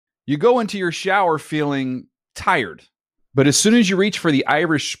You go into your shower feeling tired, but as soon as you reach for the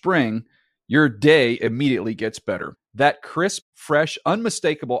Irish Spring, your day immediately gets better. That crisp, fresh,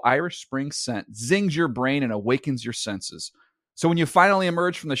 unmistakable Irish Spring scent zings your brain and awakens your senses. So when you finally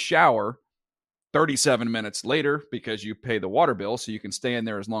emerge from the shower 37 minutes later, because you pay the water bill so you can stay in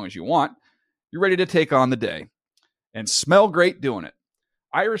there as long as you want, you're ready to take on the day and smell great doing it.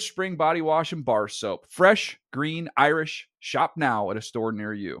 Irish Spring Body Wash and Bar Soap. Fresh, green, Irish. Shop now at a store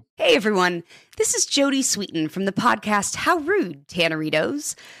near you. Hey, everyone. This is Jody Sweeten from the podcast How Rude,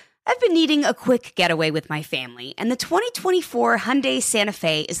 Tanneritos. I've been needing a quick getaway with my family, and the 2024 Hyundai Santa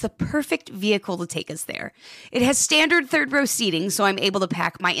Fe is the perfect vehicle to take us there. It has standard third-row seating, so I'm able to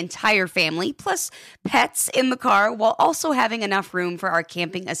pack my entire family, plus pets, in the car, while also having enough room for our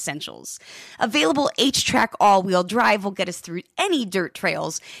camping essentials. Available H-Track all-wheel drive will get us through any dirt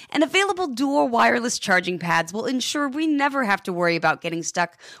trails, and available dual wireless charging pads will ensure we never have to worry about getting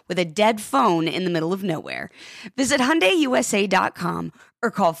stuck with a dead phone in the middle of nowhere. Visit HyundaiUSA.com or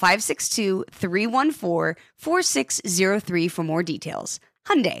call 562-314-4603 for more details.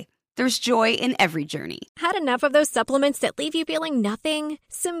 Hyundai, there's joy in every journey. Had enough of those supplements that leave you feeling nothing?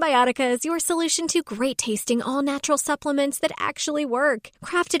 Symbiotica is your solution to great-tasting, all-natural supplements that actually work.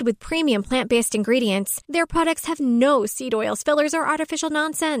 Crafted with premium plant-based ingredients, their products have no seed oils, fillers, or artificial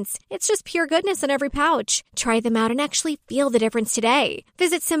nonsense. It's just pure goodness in every pouch. Try them out and actually feel the difference today.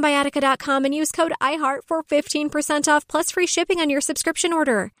 Visit Symbiotica.com and use code IHEART for 15% off plus free shipping on your subscription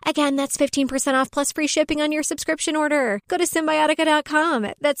order. Again, that's 15% off plus free shipping on your subscription order. Go to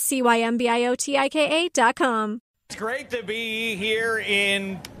Symbiotica.com. That's Symbiotika.com. It's great to be here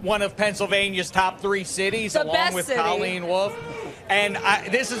in one of Pennsylvania's top 3 cities, along with Colleen Wolfe. And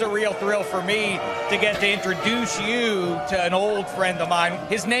this is a real thrill for me to get to introduce you to an old friend of mine.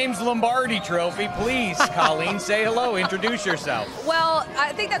 His name's Lombardi Trophy. Please, Colleen, say hello. Introduce yourself. Well,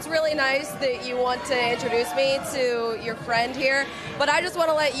 I think that's really nice that you want to introduce me to your friend here. But I just want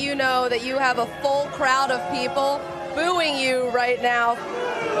to let you know that you have a full crowd of people booing you right now.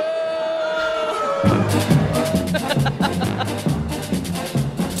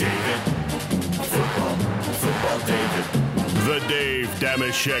 The Dave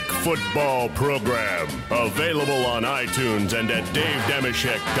Dameshek Football Program. Available on iTunes and at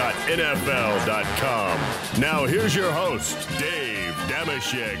davedameshek.nfl.com. Now here's your host, Dave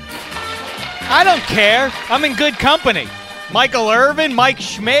Dameshek. I don't care. I'm in good company. Michael Irvin, Mike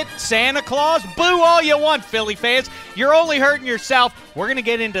Schmidt, Santa Claus. Boo all you want, Philly fans. You're only hurting yourself. We're going to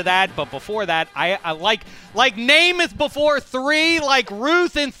get into that, but before that, I like Namath before 3, like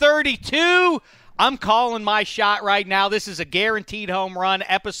Ruth in 32. I'm calling my shot right now. This is a guaranteed home run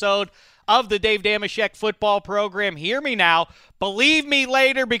episode of the Dave Dameshek Football Program. Hear me now. Believe me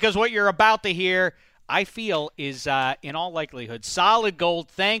later, because what you're about to hear, I feel, is in all likelihood solid gold,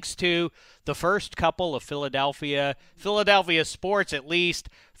 thanks to the first couple of Philadelphia sports, at least.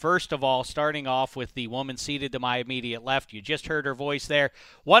 First of all, starting off with the woman seated to my immediate left. You just heard her voice there.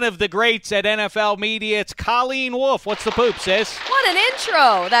 One of the greats at NFL media, it's Colleen Wolfe. What's the poop, sis? What an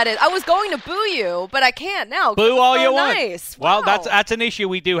intro that is. I was going to boo you, but I can't now. Boo all so you nice. want. Wow. Well, that's an issue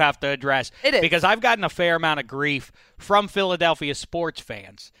we do have to address. It is. Because I've gotten a fair amount of grief from Philadelphia sports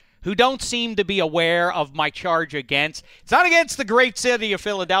fans who don't seem to be aware of my charge against. It's not against the great city of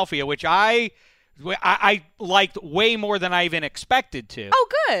Philadelphia, which I liked way more than I even expected to. Oh,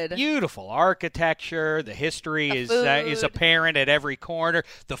 good. Beautiful architecture. The history is apparent at every corner.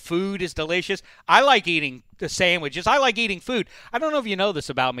 The food is delicious. I like eating the sandwiches. I like eating food. I don't know if you know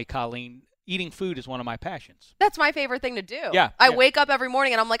this about me, Colleen. Eating food is one of my passions. That's my favorite thing to do. Yeah. I wake up every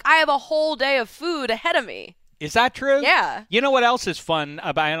morning and I'm like, I have a whole day of food ahead of me. Is that true? Yeah. You know what else is fun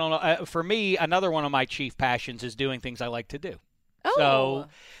about? I don't know. For me, another one of my chief passions is doing things I like to do. Oh. So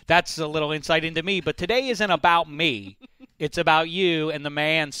that's a little insight into me. But today isn't about me. It's about you and the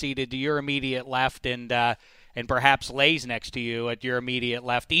man seated to your immediate left and perhaps lays next to you at your immediate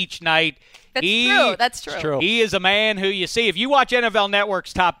left each night. That's true. He is a man who you see. If you watch NFL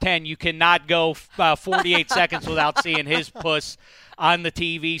Network's Top 10, you cannot go 48 seconds without seeing his puss on the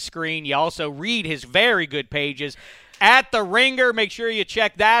TV screen. You also read his very good pages at The Ringer. Make sure you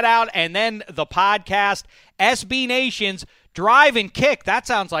check that out. And then the podcast, SB Nation's Drive and Kick. That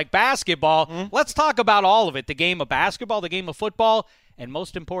sounds like basketball. Let's talk about all of it. The game of basketball, the game of football, and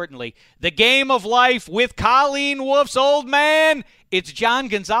most importantly, the game of life with Colleen Wolfe's old man. It's John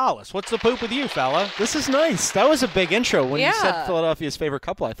Gonzalez. What's the poop with you, fella? This is nice. That was a big intro. When you said Philadelphia's favorite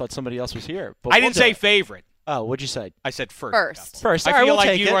couple, I thought somebody else was here. But I didn't say favorite. Oh, what'd you say? I said first. First. I All right, feel we'll like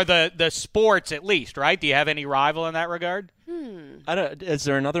take you it. are the sports at least, right? Do you have any rival in that regard? I don't. Is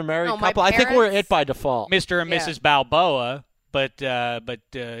there another married No, my couple? I think we're parents- it by default. Mr. and Yeah. Mrs. Balboa. but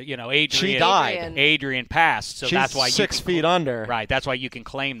Adrian. She died. Adrian passed, so She's that's why 6 feet under. Right, that's why you can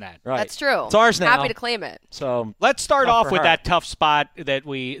claim that. Right. That's true. It's ours now. Happy to claim it. So let's start tough off for with her. that tough spot that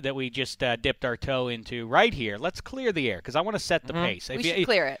we just dipped our toe into right here. Let's clear the air because I want to set the pace. We should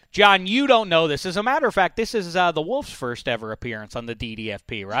clear it. John, you don't know this. As a matter of fact, this is the Wolves' first ever appearance on the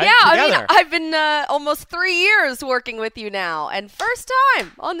DDFP, right? Yeah, Together. I've been almost 3 years working with you now, and first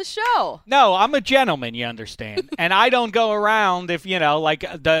time on the show. No, I'm a gentleman, you understand, and I don't go around if like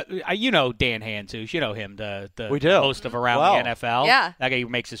Dan Hanzus, you know him, the We do. host of Around the NFL. Yeah, that guy who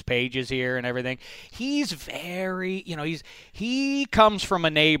makes his pages here and everything. He's very, he comes from a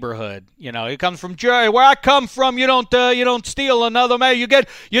neighborhood. He comes from Jerry, where I come from. You don't steal another man. You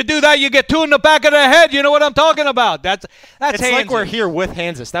do that, you get two in the back of the head. You know what I'm talking about? That's it's like Hanzus. we're here with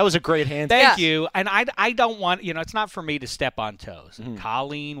Hanzus. That was a great Hanzus. Thank you. And I don't want, it's not for me to step on toes.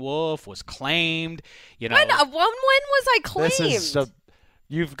 Colleen Wolfe was claimed, When was I claimed? This is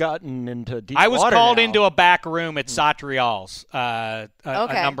you've gotten into deep I was water called now. into a back room at Satrial's a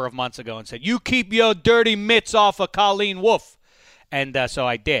number of months ago and said, "You keep your dirty mitts off of Colleen Wolfe." And so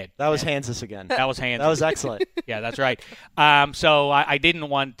I did. That was Hanzus again. That was Hanzus. That was excellent. Yeah, that's right. So I didn't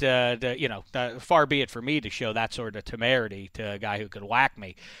want far be it for me to show that sort of temerity to a guy who could whack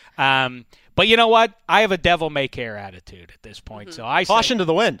me. But you know what? I have a devil-may-care attitude at this point. So I Caution say, to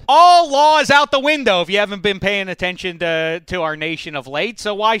the wind. all law is out the window if you haven't been paying attention to our nation of late.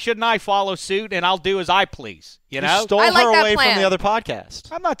 So why shouldn't I follow suit and I'll do as I please? You know? Stole I like her that away plan. from the other podcast.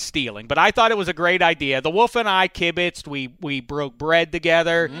 I'm not stealing, but I thought it was a great idea. The Wolf and I kibitzed. We broke bread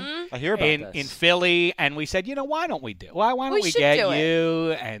together I hear about in this. Philly, and we said, why don't we do? Why don't We we should get do it.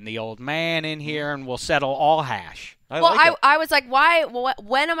 you and the old man in here, and we'll settle all hash. I was like, why?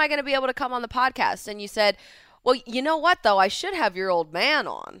 When am I going to be able to come on the podcast? And you said, well, you know what, though? I should have your old man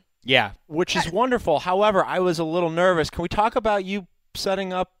on. Yeah. Which is wonderful. However, I was a little nervous. Can we talk about you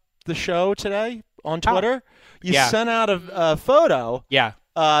setting up the show today on Twitter? You yeah. sent out a photo Yeah.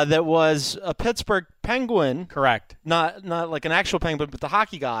 that was a Pittsburgh Penguin, Correct. not like an actual Penguin, but the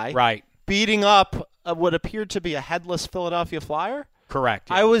hockey guy, Right. beating up what appeared to be a headless Philadelphia Flyer. Correct.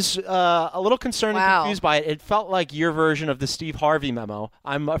 Yeah. I was a little concerned Wow. and confused by it. It felt like your version of the Steve Harvey memo.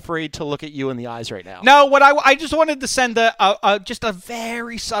 I'm afraid to look at you in the eyes right now. No, what I just wanted to send just a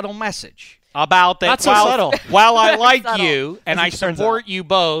very subtle message about that. Not so subtle. While I like subtle. you and As I it turns support out. you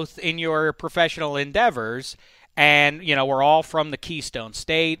both in your professional endeavors, and we're all from the Keystone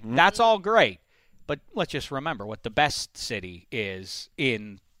State. That's all great, but let's just remember what the best city is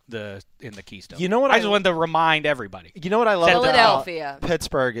in the Keystone. You know what I I- just wanted to remind everybody. You know what I love Philadelphia. about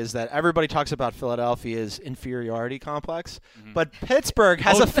Pittsburgh is that everybody talks about Philadelphia's inferiority complex, but Pittsburgh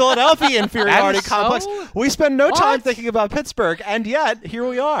has a Philadelphia inferiority That is complex. so- We spend no time What? thinking about Pittsburgh, and yet here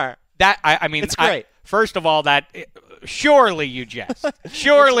we are. That I mean, It's great. First of all, surely you jest.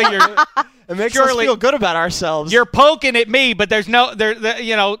 Surely you're. It makes Surely- us feel good about ourselves. You're poking at me, but there's no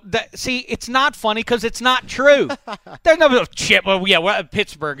see, it's not funny because it's not true. There's no shit. Well, yeah,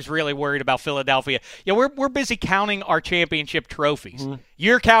 Pittsburgh's really worried about Philadelphia. Yeah, we're busy counting our championship trophies.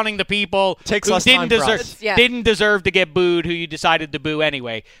 You're counting the people Takes who less time for us. Yeah. didn't deserve to get booed, who you decided to boo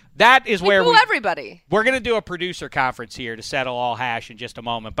anyway. That is where Boo everybody. we're going to do a producer conference here to settle all hash in just a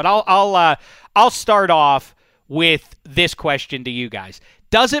moment. But I'll start off with this question to you guys.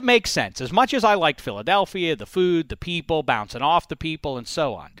 Does it make sense? As much as I liked Philadelphia, the food, the people, bouncing off the people, and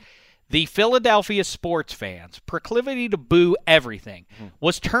so on, the Philadelphia sports fans' proclivity to boo everything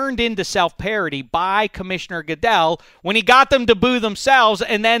was turned into self-parody by Commissioner Goodell when he got them to boo themselves,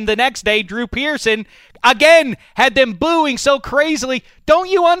 and then the next day, Drew Pearson again had them booing so crazily. Don't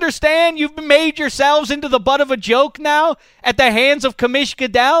you understand? You've made yourselves into the butt of a joke now at the hands of Commish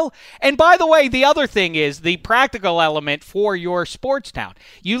Goodell. And by the way, the other thing is the practical element for your sports town.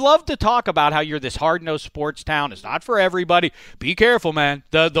 You love to talk about how you're this hard-nosed sports town. It's not for everybody. Be careful, man.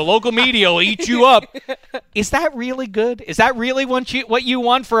 The local media will eat you up. Is that really good? Is that really what you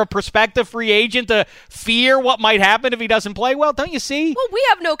want for a prospective free agent, to fear what might happen if he doesn't play well? Don't you see? Well, we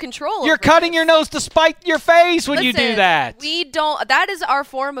have no control. You're over cutting this. your nose to spite your face when you do Listen, that. We don't. That is our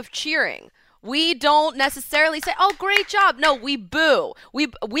form of cheering. We don't necessarily say, "Oh, great job." No, we boo. We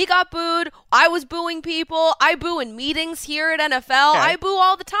got booed. I was booing people. I boo in meetings here at NFL. Okay. I boo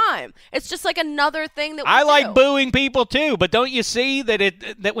all the time. It's just like another thing that we I do. like booing people too, but don't you see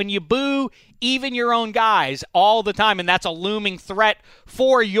that when you boo even your own guys all the time, and that's a looming threat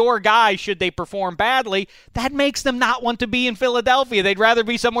for your guys should they perform badly, that makes them not want to be in Philadelphia. They'd rather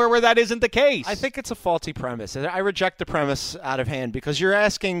be somewhere where that isn't the case. I think it's a faulty premise. I reject the premise out of hand because you're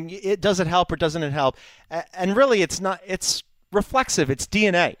asking, does it help or doesn't it help? And really, it's not. It's reflexive. It's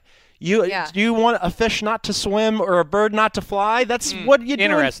DNA. Do you want a fish not to swim or a bird not to fly? That's what you do.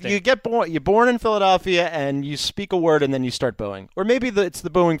 Interesting. You get born. You're born in Philadelphia, and you speak a word, and then you start booing. Or maybe it's the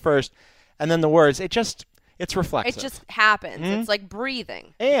booing first, and then the words. It's reflexive. It just happens. It's like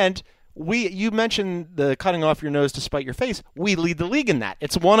breathing. And you mentioned the cutting off your nose to spite your face. We lead the league in that.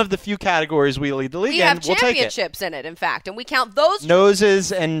 It's one of the few categories we lead the league in. We have We'll take it. championships in it, in fact, and we count those.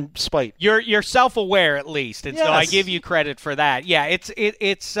 Noses and spite. You're self-aware at least, and so I Yes. give you credit for that. Yeah,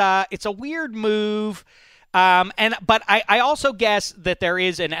 it's a weird move. But I also guess that there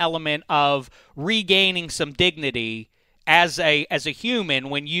is an element of regaining some dignity as a human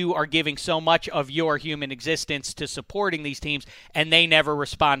when you are giving so much of your human existence to supporting these teams and they never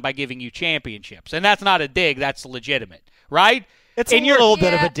respond by giving you championships. And that's not a dig, that's legitimate, right? It's a little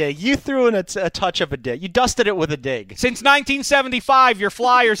bit of a dig. You threw in a touch of a dig. You dusted it with a dig. Since 1975, your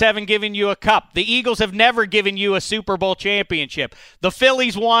Flyers haven't given you a cup. The Eagles have never given you a Super Bowl championship. The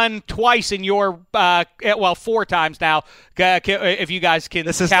Phillies won twice in your, 4 times now, if you guys can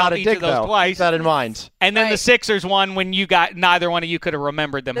This is count not a each dig, of those though. twice. Keep that in mind. And then Right. the Sixers won when neither one of you could have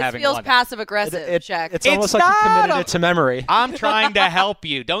remembered them This having feels won. passive-aggressive, Shaq. It's almost like you committed it to memory. I'm trying to help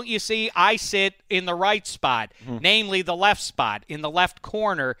you. Don't you see? I sit in the right spot, namely the left spot, in the left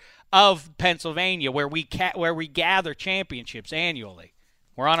corner of Pennsylvania, where we gather championships annually.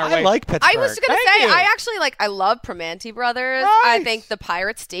 We're on our way. I like Pittsburgh. I was going to Thank say, you. I actually I love Primanti Brothers. Right. I think the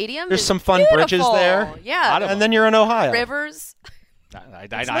Pirate Stadium There's is some fun bridges beautiful. there. Yeah. And then you're in Ohio. Rivers. I not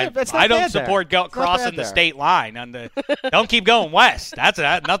don't bad support there. It's not crossing bad the there. state line. Don't keep going west.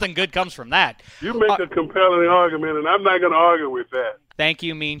 Nothing good comes from that. You make a compelling argument, and I'm not going to argue with that. Thank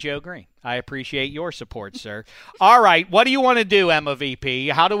you, Mean Joe Green. I appreciate your support, sir. All right, what do you want to do, Emma VP?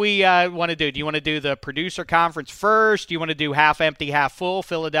 How do we want to do? Do you want to do the producer conference first? Do you want to do half empty, half full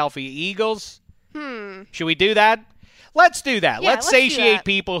Philadelphia Eagles? Should we do that? Let's do that. Yeah, let's let's do satiate that.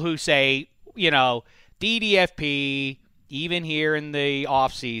 people who say, DDFP, even here in the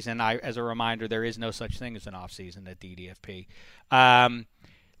offseason, as a reminder, there is no such thing as an offseason at DDFP.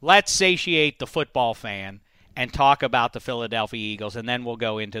 Let's satiate the football fan and talk about the Philadelphia Eagles, and then we'll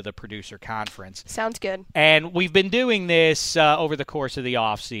go into the producer conference. Sounds good. And we've been doing this over the course of the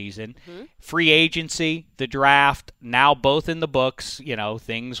offseason. Free agency, the draft, now both in the books.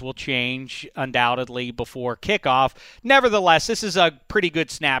 Things will change undoubtedly before kickoff. Nevertheless, this is a pretty good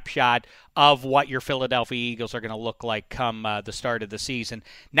snapshot of what your Philadelphia Eagles are going to look like come the start of the season.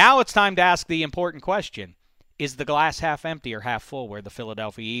 Now it's time to ask the important question. Is the glass half empty or half full where the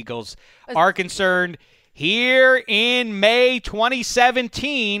Philadelphia Eagles are concerned? Here in May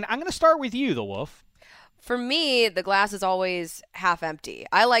 2017, I'm going to start with you, The Wolf. For me, the glass is always half empty.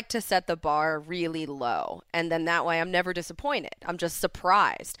 I like to set the bar really low, and then that way I'm never disappointed. I'm just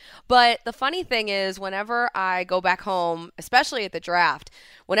surprised. But the funny thing is, whenever I go back home, especially at the draft,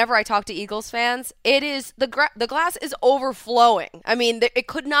 whenever I talk to Eagles fans, it is the glass is overflowing. I mean, it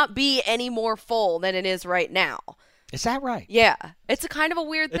could not be any more full than it is right now. Is that right? Yeah. It's a kind of a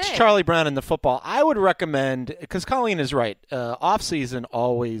weird It's thing. Charlie Brown in the football. I would recommend, because Colleen is right, off-season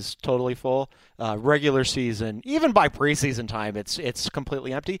always totally full. Regular season, even by preseason time, it's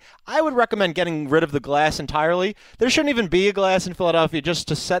completely empty. I would recommend getting rid of the glass entirely. There shouldn't even be a glass in Philadelphia, just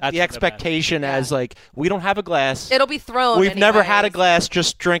to set That's the expectation as, we don't have a glass. It'll be thrown We've never had a anyways. glass.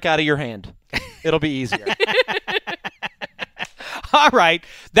 Just drink out of your hand. It'll be easier. All right.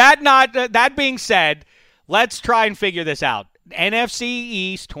 That being said, let's try and figure this out. NFC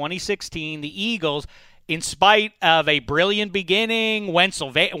East 2016, the Eagles, in spite of a brilliant beginning,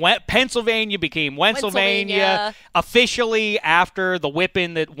 Pennsylvania became Wentzylvania officially after the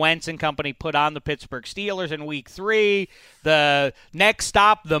whipping that Wentz and company put on the Pittsburgh Steelers in Week 3. The next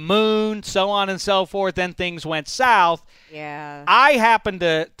stop, the moon, so on and so forth. Then things went south. Yeah. I happen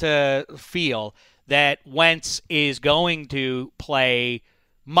to feel that Wentz is going to play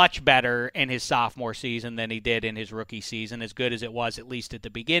much better in his sophomore season than he did in his rookie season, as good as it was at least at the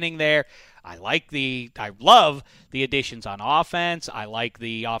beginning there. I love the additions on offense. I like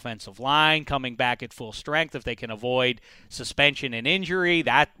the offensive line coming back at full strength. If they can avoid suspension and injury,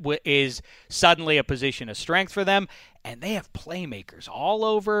 that is suddenly a position of strength for them. And they have playmakers all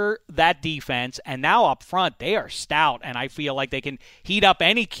over that defense. And now up front, they are stout. And I feel like they can heat up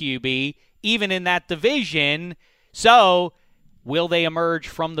any QB, even in that division. So will they emerge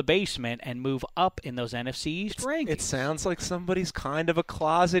from the basement and move up in those NFC East rankings? It sounds like somebody's kind of a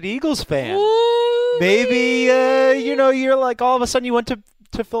closet Eagles fan. Ooh. Maybe, you're like all of a sudden you went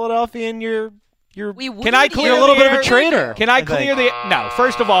to Philadelphia and you're Can I clear a little bit of a air? traitor? Can I clear the – no,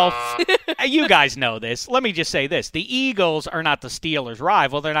 first of all, you guys know this. Let me just say this. The Eagles are not the Steelers'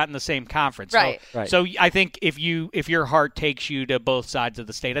 rival. They're not in the same conference. Right. So I think if your heart takes you to both sides of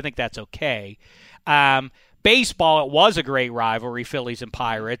the state, I think that's okay. Baseball, it was a great rivalry, Phillies and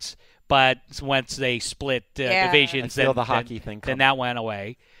Pirates, but once they split divisions, then that went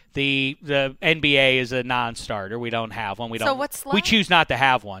away. The NBA is a non-starter. We don't have one. We choose not to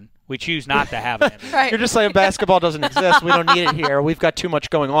have one. We choose not to have it. Right. You're just saying basketball doesn't exist. We don't need it here. We've got too much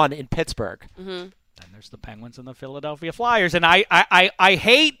going on in Pittsburgh. Mm-hmm. And there's the Penguins and the Philadelphia Flyers. And I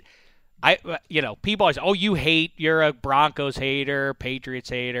hate, people always, you're a Broncos hater, Patriots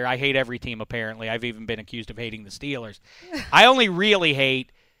hater. I hate every team, apparently. I've even been accused of hating the Steelers. I only really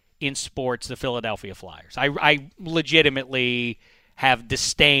hate, in sports, the Philadelphia Flyers. I legitimately have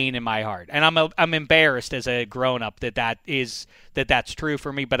disdain in my heart, and I'm embarrassed as a grown-up that's true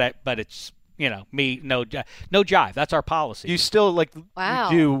for me. But it's me no jive. That's our policy. You still Wow.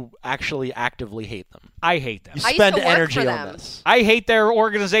 You do actually actively hate them. I hate them. You I used spend to work energy for on them. this. I hate their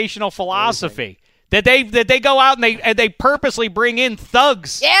organizational philosophy. That they go out and they purposely bring in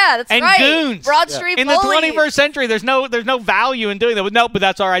thugs. Yeah, that's and right. goons. Broad Street in bullies. the 21st century. There's no value in doing that. No, but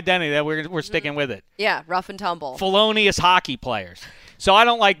that's our identity. That we're sticking with it. Yeah, rough and tumble. Felonious hockey players. So I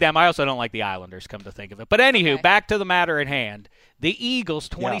don't like them. I also don't like the Islanders, come to think of it. But anywho, back to the matter at hand. The Eagles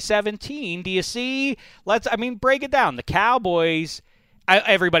 2017. Do you see? Break it down. The Cowboys,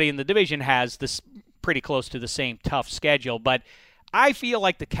 everybody in the division has this pretty close to the same tough schedule, but I feel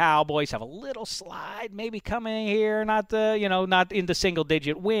like the Cowboys have a little slide maybe coming here, not into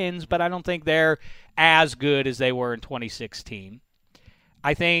single-digit wins, but I don't think they're as good as they were in 2016.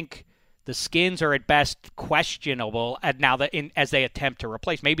 I think the Skins are at best questionable as they attempt to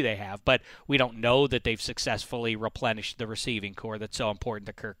replace. Maybe they have, but we don't know that they've successfully replenished the receiving core that's so important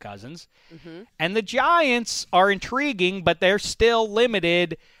to Kirk Cousins. Mm-hmm. And the Giants are intriguing, but they're still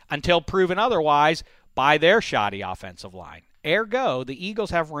limited until proven otherwise by their shoddy offensive line. Ergo, the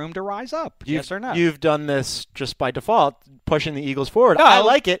Eagles have room to rise up. Yes or no? You've done this just by default, pushing the Eagles forward. I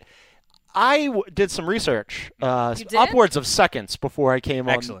like it. I did some research, upwards of seconds before I came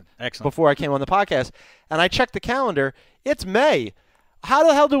on. Excellent. Before I came on the podcast, and I checked the calendar. It's May. How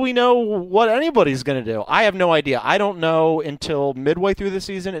the hell do we know what anybody's going to do? I have no idea. I don't know until midway through the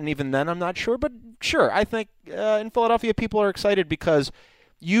season, and even then I'm not sure. But sure, I think in Philadelphia people are excited because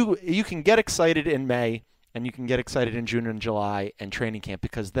you can get excited in May. And you can get excited in June and July and training camp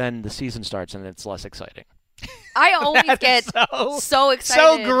because then the season starts and it's less exciting. I always get so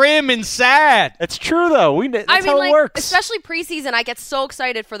excited. So grim and sad. It's true, though. That's how it works. Especially preseason, I get so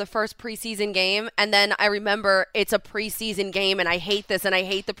excited for the first preseason game, and then I remember it's a preseason game, and I hate this, and I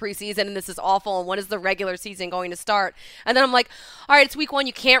hate the preseason, and this is awful, and when is the regular season going to start? And then I'm like, all right, it's week 1.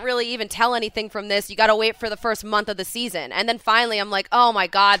 You can't really even tell anything from this. You got to wait for the first month of the season. And then finally I'm like, oh, my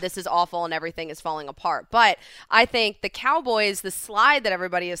God, this is awful, and everything is falling apart. But I think the Cowboys, the slide that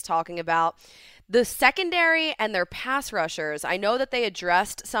everybody is talking about, the secondary and their pass rushers, I know that they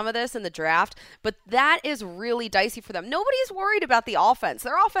addressed some of this in the draft, but that is really dicey for them. Nobody's worried about the offense.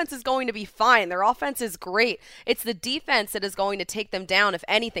 Their offense is going to be fine. Their offense is great. It's the defense that is going to take them down if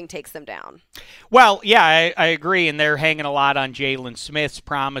anything takes them down. Well, yeah, I agree, and they're hanging a lot on Jalen Smith's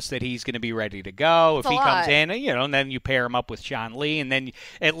promise that he's going to be ready to go. If he comes in, and then you pair him up with Sean Lee, and then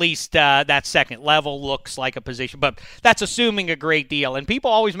at least that second level looks like a position. But that's assuming a great deal, and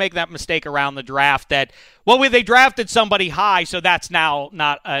people always make that mistake around the draft that, they drafted somebody high, so that's now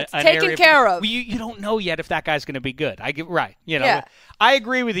not an taken area care of. You don't know yet if that guy's going to be good. Right. Yeah. I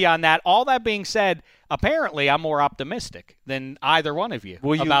agree with you on that. All that being said, apparently I'm more optimistic than either one of you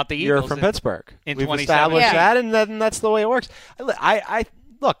about the Eagles. You're from Pittsburgh. We've established that, and then that's the way it works.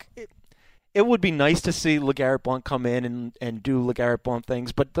 Look. It would be nice to see LeGarrette Blount come in and do LeGarrette Blount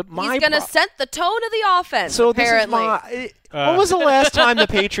things, but he's going to set the tone of the offense, so apparently. When was the last time the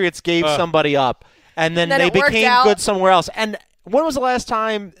Patriots gave somebody up and then they became good somewhere else? And when was the last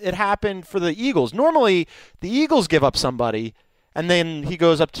time it happened for the Eagles? Normally, the Eagles give up somebody, and then he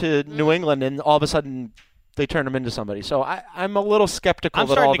goes up to New England, and all of a sudden they turn him into somebody. So I'm a little skeptical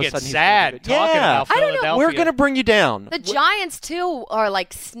that all of a sudden he's sad talking about Philadelphia. I don't know. We're going to bring you down. The Giants, too, are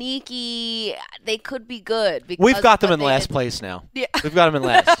sneaky. They could be good. We've got them in last place now. Yeah. We've got them in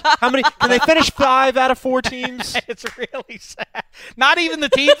last. How many? Can they finish 5 out of 4 teams? It's really sad. Not even the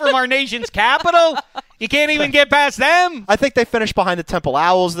team from our nation's capital? You can't even get past them. I think they finished behind the Temple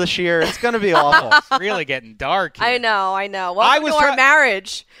Owls this year. It's going to be awful. It's really getting dark here. I know. Welcome to our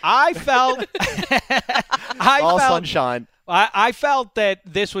marriage. I felt all sunshine. I felt that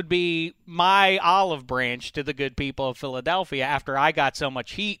this would be my olive branch to the good people of Philadelphia after I got so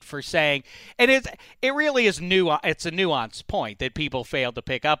much heat for saying, and it really is it's a nuanced point that people failed to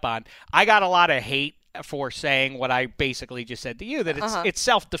pick up on. I got a lot of hate for saying what I basically just said to you, that it's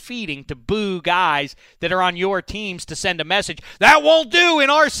self-defeating to boo guys that are on your teams to send a message, that won't do in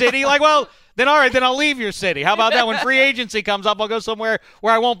our city. Like, well, then all right, then I'll leave your city. How about that? When free agency comes up, I'll go somewhere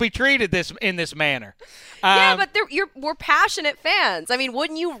where I won't be treated in this manner. Yeah, but we're passionate fans. I mean,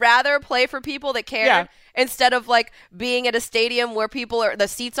 wouldn't you rather play for people that care instead of like being at a stadium where the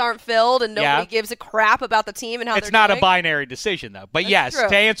seats aren't filled and nobody gives a crap about the team and how it's they're not doing? A binary decision, though. But That's true.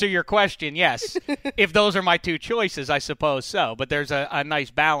 To answer your question, yes. If those are my two choices, I suppose so. But there's a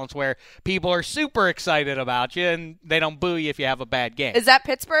nice balance where people are super excited about you and they don't boo you if you have a bad game. Is that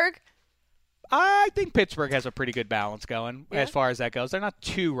Pittsburgh? I think Pittsburgh has a pretty good balance going as far as that goes. They're not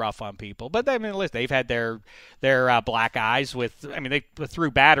too rough on people, but I mean, listen, they've had their black eyes with. I mean, they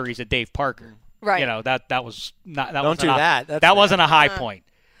threw batteries at Dave Parker. Right. You know that was not. That Don't do that. That wasn't a high point.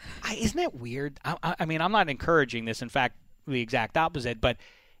 Isn't that weird? I mean, I'm not encouraging this. In fact, the exact opposite. But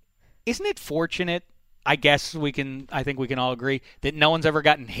isn't it fortunate? I guess I think we can all agree that no one's ever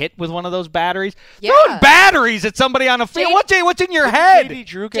gotten hit with one of those batteries. Yeah. Throwing batteries at somebody on a field. What's in your head?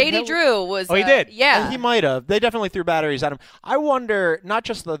 JD Drew was. Oh, he did? Yeah. He might have. They definitely threw batteries at him. I wonder, not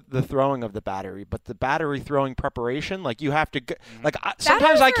just the throwing of the battery, but the battery throwing preparation. Like, you have to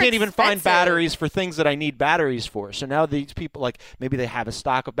sometimes I can't even find batteries for things that I need batteries for. So now these people, like, maybe they have a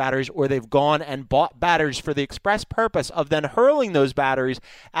stock of batteries, or they've gone and bought batteries for the express purpose of then hurling those batteries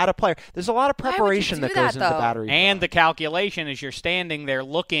at a player. There's a lot of preparation that goes into battery. And the calculation is you're standing there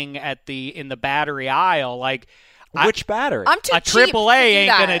looking at in the battery aisle, like, which battery? I'm too cheap AAA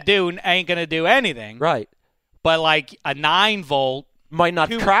ain't gonna do anything, right? But like a 9-volt might not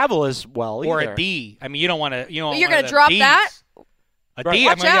travel as well, or either. a D. I mean, you don't want to. You're gonna drop Ds. that. A right. D.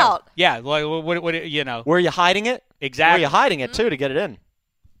 Watch out. Yeah. Like, what? You know. Where are you hiding it? Exactly. Where are you hiding it too to get it in?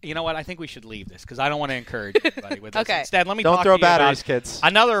 You know what? I think we should leave this because I don't want to encourage anybody with this. Okay. Instead, let me don't talk throw to you batteries, about kids.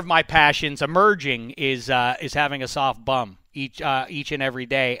 Another of my passions emerging is having a soft bum each and every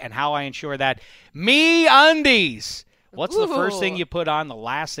day, and how I ensure that. Me undies. What's the first thing you put on? The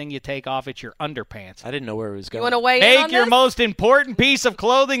last thing you take off? It's your underpants. I didn't know where it was going. You want to weigh in Make on your this? most important piece of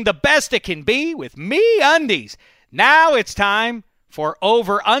clothing the best it can be with Me Undies. Now it's time for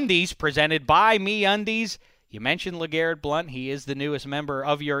Over Undies, presented by Me Undies. You mentioned LeGarrette Blount. He is the newest member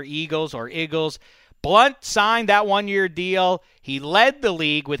of your Eagles or Eagles. Blount signed that one-year deal. He led the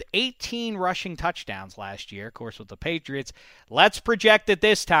league with 18 rushing touchdowns last year, of course, with the Patriots. Let's project it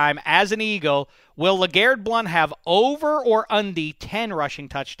this time. As an Eagle, will LeGarrette Blount have over or under 10 rushing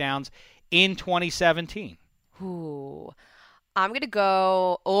touchdowns in 2017? Ooh. I'm going to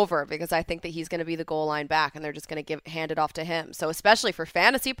go over because I think that he's going to be the goal line back and they're just going to hand it off to him. So especially for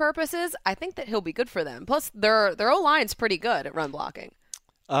fantasy purposes, I think that he'll be good for them. Plus, their O-line's pretty good at run blocking.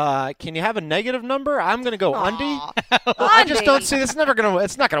 Can you have a negative number? I'm going to go Undy. I just don't see this.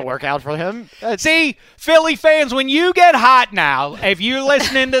 It's not going to work out for him. See, Philly fans, when you get hot now, if you're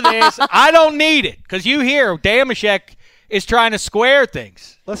listening to this, I don't need it because you hear Damashek is trying to square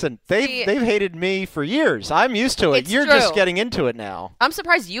things. Listen, they've hated me for years. I'm used to it. You're true. just getting into it now. I'm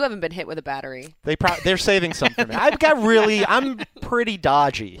surprised you haven't been hit with a battery. They're saving some for me. I'm pretty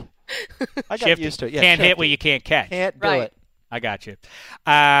dodgy. I got used to it. Yeah, can't hit what you can't catch. Can't do it. I got you.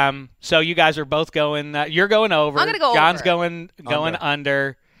 So you guys are both going. You're going over. I'm going to go John's over. going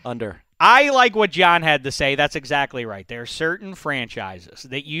under. Under. I like what John had to say. That's exactly right. There are certain franchises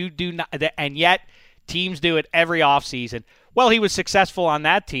that you do not, and yet teams do it every offseason. Well, he was successful on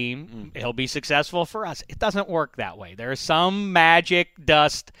that team. He'll be successful for us. It doesn't work that way. There is some magic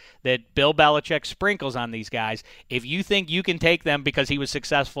dust that Bill Belichick sprinkles on these guys. If you think you can take them because he was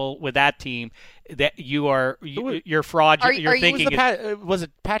successful with that team, that you're fraud. You're thinking was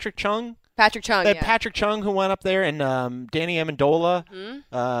it Patrick Chung? Patrick Chung, yeah. Patrick Chung, who went up there, and Danny Amendola,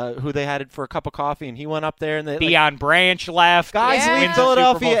 who they had for a cup of coffee, and he went up there. And Deion Branch left. Guys leave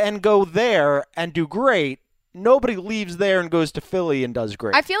Philadelphia and go there and do great. Nobody leaves there and goes to Philly and does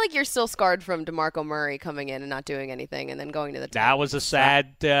great. I feel like you're still scarred from DeMarco Murray coming in and not doing anything and then going to the team. That was a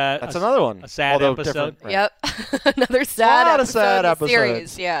sad. That's another one. A sad episode. Right. Yep, another sad sad episode.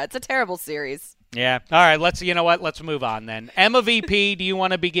 Series. Yeah, it's a terrible series. Yeah. All right. You know what? Let's move on then. Emma VP, do you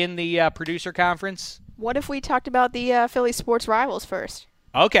want to begin the producer conference? What if we talked about the Philly sports rivals first?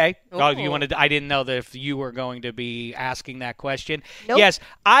 Okay. Oh, Ooh. you wanted? I didn't know that if you were going to be asking that question. Nope. Yes,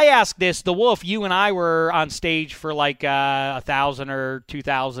 I asked this. The Wolf, you and I were on stage for like 1,000 or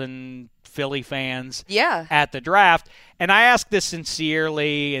 2,000 Philly fans at the draft. And I asked this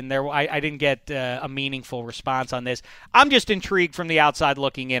sincerely, and I didn't get a meaningful response on this. I'm just intrigued from the outside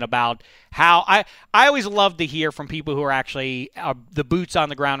looking in about how I always love to hear from people who are actually the boots on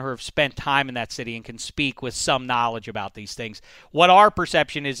the ground who have spent time in that city and can speak with some knowledge about these things. What our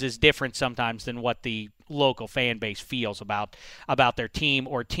perception is different sometimes than what the local fan base feels about their team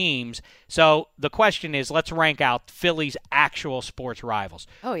or teams. So the question is, let's rank out Philly's actual sports rivals.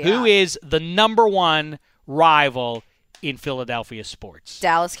 Oh, yeah. Who is the number one rival in Philadelphia sports?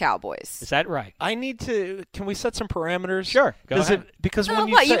 Dallas Cowboys. Is that right? Can we set some parameters? Sure. Go ahead. Because Oh, when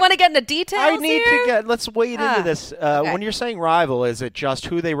you what, you want to get into details I need here? to let's wade into this. okay. When you're saying rival, is it just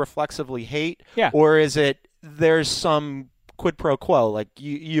who they reflexively hate? Yeah. Or is it there's some quid pro quo, like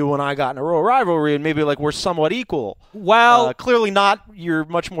you and I got in a real rivalry and maybe like we're somewhat equal? Well, clearly not. You're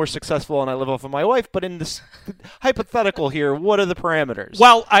much more successful and I live off of my wife, but in this hypothetical here, what are the parameters?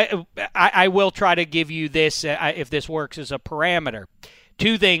 Well, I will try to give you this, if this works as a parameter.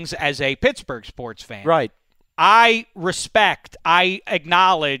 Two things as a Pittsburgh sports fan. Right. I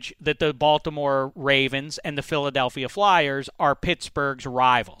acknowledge that the Baltimore Ravens and the Philadelphia Flyers are Pittsburgh's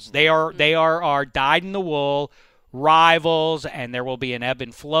rivals. They are dyed-in-the-wool rivals, and there will be an ebb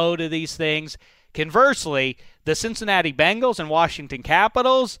and flow to these things. Conversely, the Cincinnati Bengals and Washington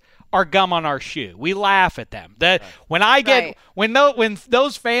Capitals are gum on our shoe. We laugh at them. When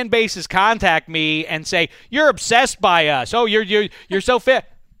those fan bases contact me and say, "You're obsessed by us. Oh, you're so fit."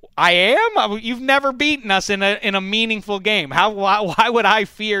 I am. You've never beaten us in a meaningful game. Why would I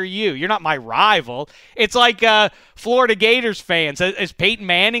fear you? You're not my rival. It's like Florida Gators fans. Is Peyton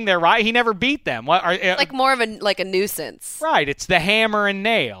Manning their rival? He never beat them. Like more of a nuisance. Right. It's the hammer and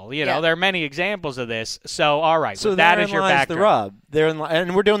nail. There are many examples of this. So all right. So that is your lies backdrop. the rub.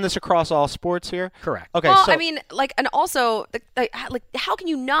 And we're doing this across all sports here. Correct. Okay. Well, so, I mean, and also, how can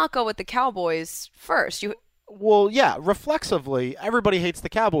you not go with the Cowboys first? Well, yeah, reflexively, everybody hates the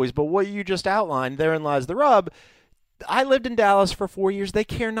Cowboys, but what you just outlined, therein lies the rub. I lived in Dallas for 4 years. They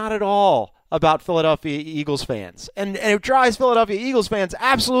care not at all about Philadelphia Eagles fans, and it drives Philadelphia Eagles fans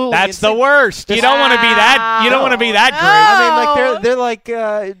absolutely. That's the worst. You don't want to be that. You don't want to be that group. I mean, they're like,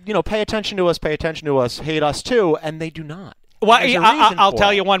 pay attention to us, hate us too, and they do not. Well, I'll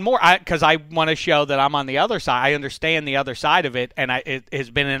tell you one more, because I want to show that I'm on the other side. I understand the other side of it, and it has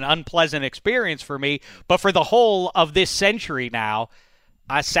been an unpleasant experience for me. But for the whole of this century now,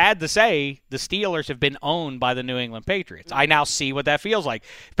 sad to say, the Steelers have been owned by the New England Patriots. I now see what that feels like.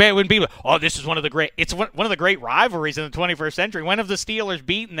 When people, this is one of the great rivalries in the 21st century. When have the Steelers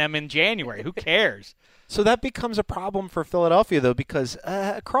beaten them in January? Who cares? So that becomes a problem for Philadelphia, though, because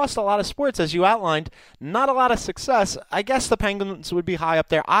across a lot of sports, as you outlined, not a lot of success. I guess the Penguins would be high up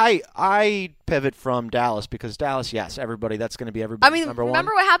there. I pivot from Dallas because Dallas, yes, that's going to be everybody's number one.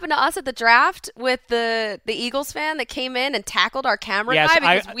 Remember what happened to us at the draft with the Eagles fan that came in and tackled our camera Yes,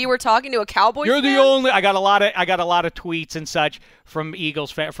 guy because we were talking to a Cowboys fan? You're the only. I got a lot of tweets and such from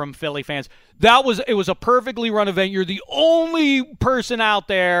from Philly fans. It was a perfectly run event. You're the only person out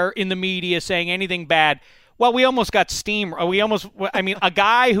there in the media saying anything bad. Well, we almost got a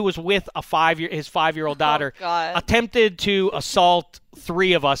guy who was with his 5-year-old daughter attempted to assault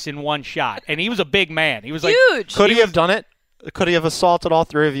 3 of us in one shot, and he was a big man. He was huge. Could he have done it? Could he have assaulted all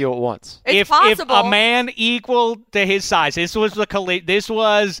 3 of you at once? It's If possible. a man equal to his size, this was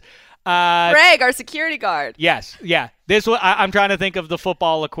Greg, our security guard. Yes, yeah. This was. I'm trying to think of the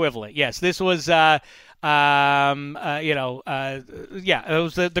football equivalent. Yes, this was. It was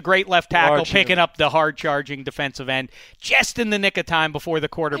the great left tackle picking up the hard charging defensive end just in the nick of time before the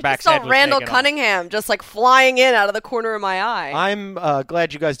quarterback's head was Randall taken Cunningham just like flying in out of the corner of my eye. I'm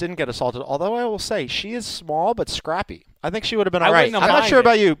glad you guys didn't get assaulted, although I will say she is small but scrappy. I think she would have been all right. I'm not sure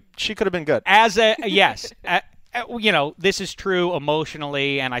about you. She could have been good. Yes. This is true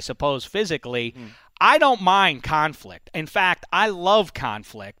emotionally and I suppose physically. I don't mind conflict. In fact, I love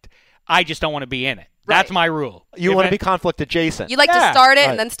conflict. I just don't want to be in it. Right. That's my rule. You want to be conflict adjacent. You like to start it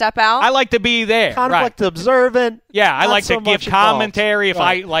and then step out? I like to be there. Conflict observant. Yeah, I like to give commentary if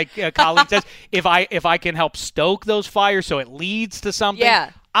right. I like a colleague says if I can help stoke those fires so it leads to something. Yeah.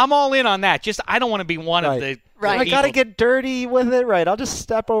 I'm all in on that. Just I don't want to be one of the I got to get dirty with it. Right. I'll just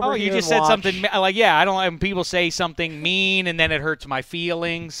step over here. You just said something like, I don't like when people say something mean and then it hurts my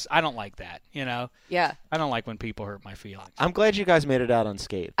feelings. I don't like that, Yeah. I don't like when people hurt my feelings. I'm glad you guys made it out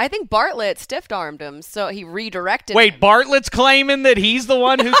unscathed. I think Bartlett stiff-armed him, so he redirected Wait, him. Bartlett's claiming that he's the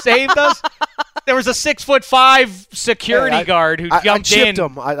one who saved us? There was a 6'5" security guard who jumped I chipped in.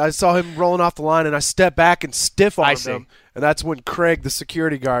 him. I saw him rolling off the line, and I stepped back and stiff-armed him. And that's when Craig, the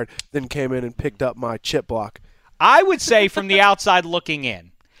security guard, then came in and picked up my chip block. I would say from the outside looking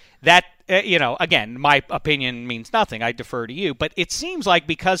in that, again, my opinion means nothing. I defer to you. But it seems like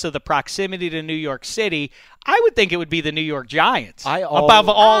because of the proximity to New York City, I would think it would be the New York Giants above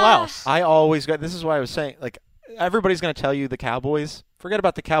all else. I always – this is why I was saying, like, everybody's going to tell you the Cowboys. Forget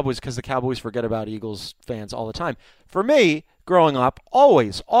about the Cowboys because the Cowboys forget about Eagles fans all the time. For me, growing up,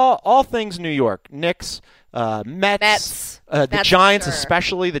 always, all things New York, Knicks, Mets, the Giants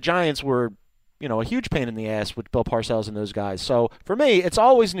especially. The Giants were, a huge pain in the ass with Bill Parcells and those guys. So for me, it's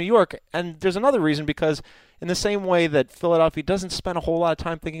always New York. And there's another reason because in the same way that Philadelphia doesn't spend a whole lot of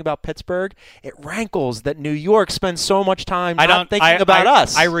time thinking about Pittsburgh, it rankles that New York spends so much time thinking about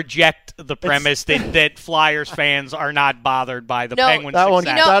us. I reject the premise that Flyers fans are not bothered by the Penguins'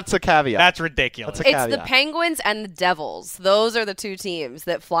 success. That's a caveat. That's ridiculous. It's the Penguins and the Devils. Those are the two teams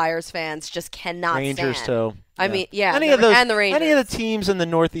that Flyers fans just cannot Rangers stand. too. I mean, yeah, and the Rangers. Any of the teams in the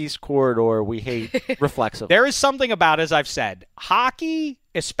Northeast corridor we hate reflexively. There is something about, as I've said, hockey,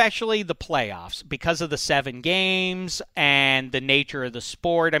 especially the playoffs, because of the 7 games and the nature of the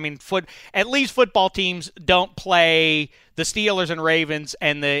sport. I mean, at least football teams don't play. The Steelers and Ravens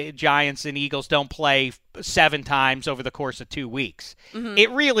and the Giants and Eagles don't play 7 times over the course of 2 weeks. Mm-hmm.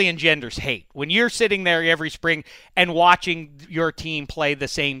 It really engenders hate. When you're sitting there every spring and watching your team play the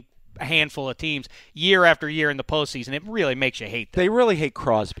same handful of teams year after year in the postseason, it really makes you hate them. They really hate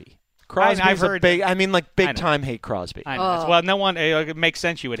Crosby. Crosby's big time hate Crosby. I know. Well, no one. It makes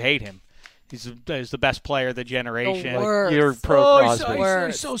sense you would hate him. He's the best player of the generation. You're pro Crosby.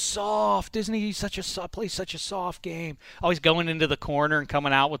 He's so soft, isn't he? Plays such a soft game. Always going into the corner and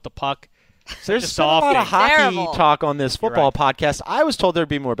coming out with the puck. There's a lot of hockey talk on this football podcast. I was told there'd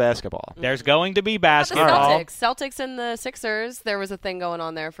be more basketball. There's going to be basketball. The Celtics and the Sixers. There was a thing going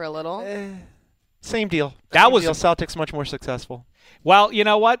on there for a little. Same deal. Celtics much more successful. Well, you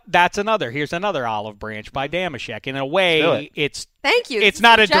know what? Here's another olive branch by Damashek. In a way, it's thank you. It's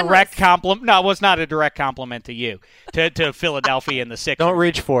not a direct compliment. No, it was not a direct compliment to you, to Philadelphia and the Sixers. Don't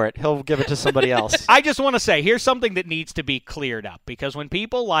reach for it. He'll give it to somebody else. I just want to say, here's something that needs to be cleared up, because when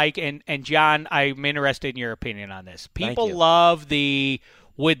people and John, I'm interested in your opinion on this. People love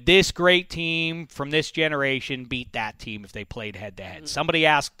would this great team from this generation beat that team if they played head-to-head? Mm-hmm. Somebody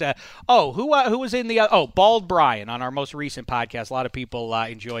asked, who was in the Bald Brian on our most recent podcast. A lot of people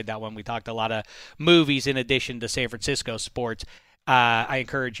enjoyed that one. We talked a lot of movies in addition to San Francisco sports. I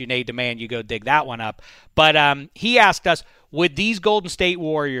encourage you, Nate Demand, you go dig that one up. But he asked us, would these Golden State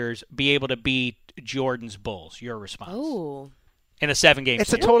Warriors be able to beat Jordan's Bulls? Your response. Oh. In a 7-game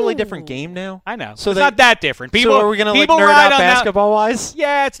It's series. A totally different game now. I know. So it's not that different. So are we going to nerd out basketball-wise?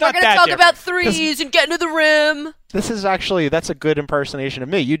 Yeah, it's not that different. We're going to talk about threes and getting to the rim. That's a good impersonation of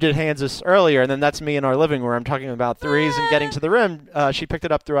me. You did Hans's earlier, and then that's me in our living where I'm talking about threes and getting to the rim. She picked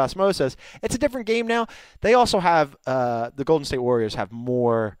it up through osmosis. It's a different game now. They also have the Golden State Warriors have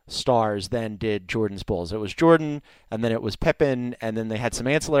more stars than did Jordan's Bulls. It was Jordan, and then it was Pippen, and then they had some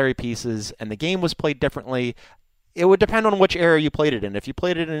ancillary pieces, and the game was played differently. It would depend on which era you played it in. If you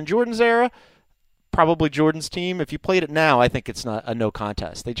played it in Jordan's era, probably Jordan's team. If you played it now, I think it's not a no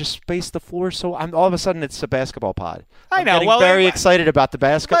contest. They just space the floor so all of a sudden it's a basketball pod. I'm getting very excited about the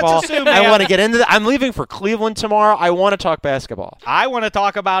basketball. I want to get into that. I'm leaving for Cleveland tomorrow. I want to talk basketball. I want to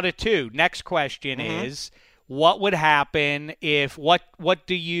talk about it too. Next question is, what would happen if what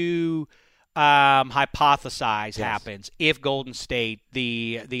do you hypothesize happens if Golden State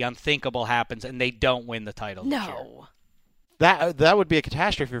the unthinkable happens and they don't win the title this year? That would be a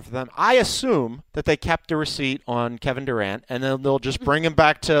catastrophe for them. I assume that they kept a receipt on Kevin Durant, and then they'll just bring him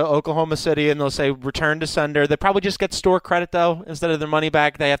back to Oklahoma City, and they'll say return to sender. They probably just get store credit, though. Instead of their money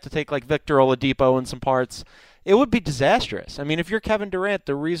back, they have to take like Victor Oladipo and some parts. It would be disastrous. I mean, if you're Kevin Durant,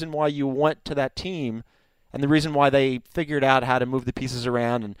 the reason why you went to that team and the reason why they figured out how to move the pieces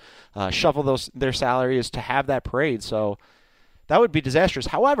around and shuffle their salary is to have that parade. So that would be disastrous.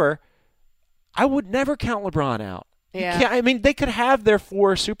 However, I would never count LeBron out. Yeah. I mean, they could have their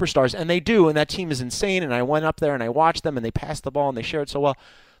 4 superstars, and they do, and that team is insane, and I went up there and I watched them, and they passed the ball, and they shared so well.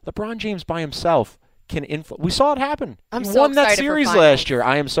 LeBron James by himself can influence. We saw it happen. I'm he so won that excited for series finals. last year.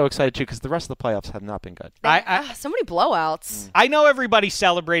 I am so excited too because the rest of the playoffs have not been good. So many blowouts. I know everybody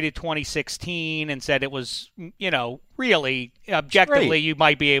celebrated 2016 and said it was, really, objectively, you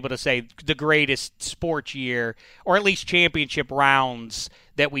might be able to say the greatest sports year, or at least championship rounds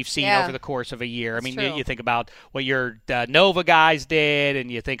that we've seen over the course of a year. That's I mean, true. you think about what your Nova guys did, and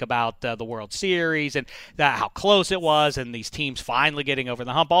you think about the World Series and how close it was, and these teams finally getting over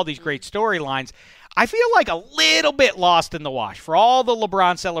the hump, all these great storylines. I feel like a little bit lost in the wash. For all the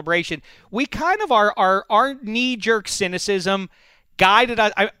LeBron celebration, we kind of our knee-jerk cynicism guided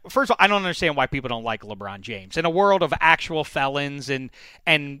us. First of all, I don't understand why people don't like LeBron James. In a world of actual felons and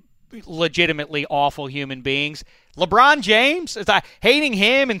legitimately awful human beings, LeBron James, it's like hating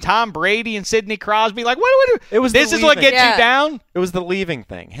him and Tom Brady and Sidney Crosby. Like, what do we do? It was this the is what leaving. gets you down? It was the leaving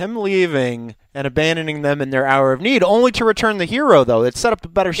thing. Him leaving and abandoning them in their hour of need, only to return the hero, though. It set up a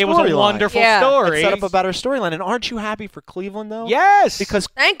better storyline. It was a wonderful Yeah. story. It set up a better storyline. And aren't you happy for Cleveland, though? Yes. Because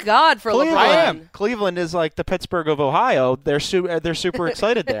Thank God for Cleveland, LeBron. Cleveland is like the Pittsburgh of Ohio. They're super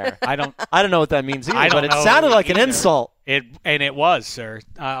excited there. I don't know what that means either, I don't but it know sounded like an either. insult. It was, sir.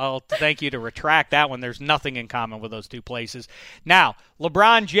 I'll thank you to retract that one. There's nothing in common with those two places. Now,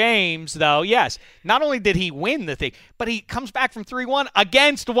 LeBron James, though, yes, not only did he win the thing, but he comes back from 3-1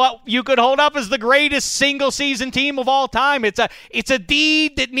 against what you could hold up as the greatest single-season team of all time. It's a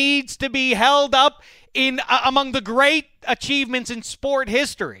deed that needs to be held up in among the great achievements in sport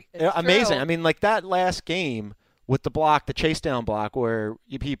history. Amazing. true. I mean, like that last game with the block, the chase down block, where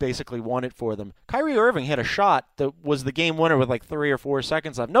he basically won it for them. Kyrie Irving hit a shot that was the game winner with like 3 or 4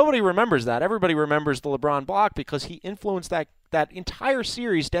 seconds left. Nobody remembers that. Everybody remembers the LeBron block because he influenced that entire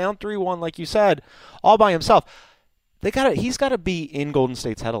series down 3-1, like you said, all by himself. He's got to be in Golden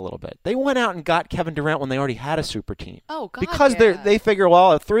State's head a little bit. They went out and got Kevin Durant when they already had a super team. Oh, God, because yeah. they figure,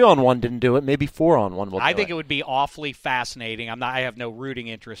 well, if 3-on-1 didn't do it, maybe 4-on-1 will do I think it. it would be awfully fascinating. I have no rooting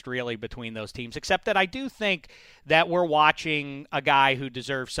interest really between those teams, except that I do think that we're watching a guy who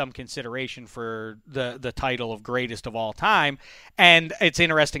deserves some consideration for the title of greatest of all time, and it's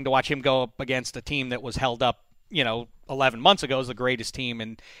interesting to watch him go up against a team that was held up 11 months ago as the greatest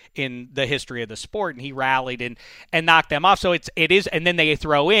team in the history of the sport, and he rallied and knocked them off. So it is, and then they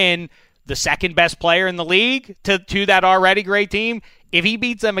throw in the second best player in the league to that already great team. If he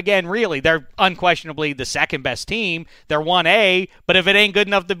beats them again, really, they're unquestionably the second best team. They're 1A, but if it ain't good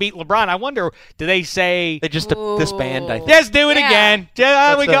enough to beat LeBron, I wonder, do they say They just disband, I think. just do it Yeah. again?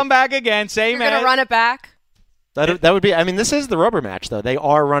 We it. come back again, same You're going to run it back? That would be. I mean, this is the rubber match, though. They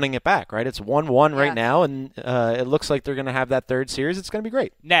are running it back, right? It's 1-1 Yeah. right now, and it looks like they're going to have that third series. It's going to be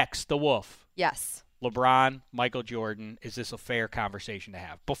great. Next, the Wolf. Yes. LeBron, Michael Jordan, is this a fair conversation to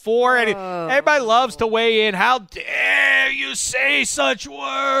have? Before everybody loves to weigh in. How dare you say such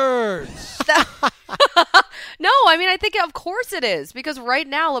words? No, I mean, I think of course it is, because right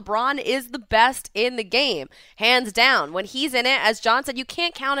now LeBron is the best in the game, hands down. When he's in it, as John said, you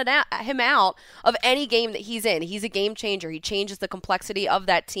can't count him out of any game that he's in. He's a game changer. He changes the complexity of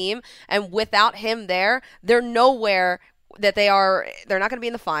that team, and without him there, they're nowhere that they're not going to be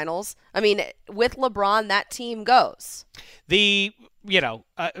in the finals. I mean, with LeBron, that team goes.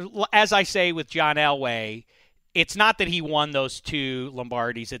 As I say with John Elway, it's not that he won those 2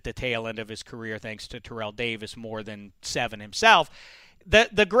 Lombardis at the tail end of his career thanks to Terrell Davis more than 7 himself.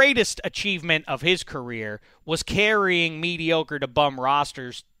 The greatest achievement of his career was carrying mediocre to bum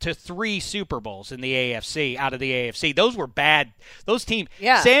rosters to 3 Super Bowls in the AFC, out of the AFC. Those were bad. Those teams.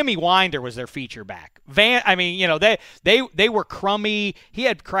 Yeah. Sammy Winder was their feature back. They were crummy. He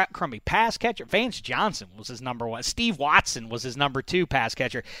had crummy pass catcher. Vance Johnson was his number 1. Steve Watson was his number 2 pass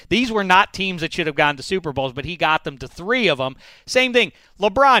catcher. These were not teams that should have gone to Super Bowls, but he got them to 3 of them. Same thing.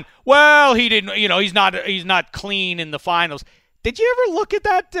 LeBron, well, he didn't, he's not clean in the finals. Did you ever look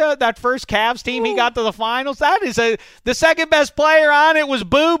at that first Cavs team? He got to the finals. That is the second best player on it was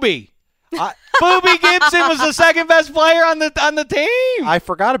Boobie. Boobie Gibson was the second best player on the team. I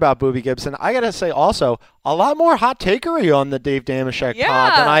forgot about Boobie Gibson. I got to say also, a lot more hot takery on the Dave Dameshek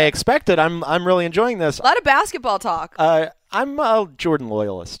pod than I expected. I'm really enjoying this. A lot of basketball talk. I'm a Jordan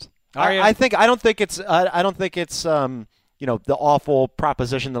loyalist. Are you? I don't think it's the awful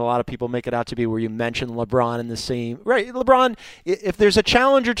proposition that a lot of people make it out to be, where you mention LeBron in the same right. LeBron, if there's a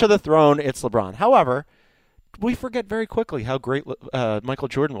challenger to the throne, it's LeBron. However, we forget very quickly how great Michael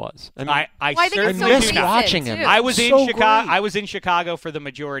Jordan was. I mean, I think it's so miss recent, watching him. too. I was in So Chicago. great. I was in Chicago for the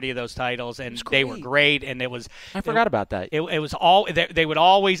majority of those titles, and they were great. And I forgot about that. It was all they would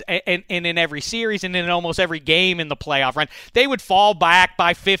always, and in every series and in almost every game in the playoff run, they would fall back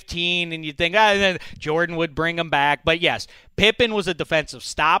by 15, and you'd think, then Jordan would bring them back. But yes, Pippen was a defensive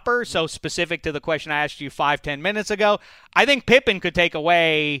stopper. So specific to the question I asked you 5-10 minutes ago, I think Pippen could take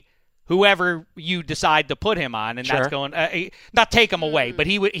away whoever you decide to put him on, and Sure. that's going not take him away, but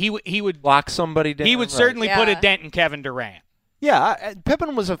he would Lock somebody down. he would right. certainly put a Yeah. dent in Kevin Durant. Yeah,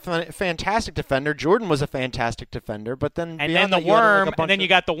 Pippen was a fantastic defender. Jordan was a fantastic defender, but then And beyond then the that, you had, like, worm, a bunch and then of- you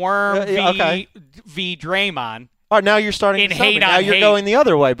got the worm okay. v Draymond. Oh, now you're starting In to sell me. hate Now on you're hate. going the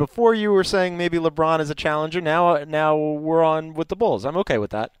other way. Before you were saying maybe LeBron is a challenger. Now we're on with the Bulls. I'm okay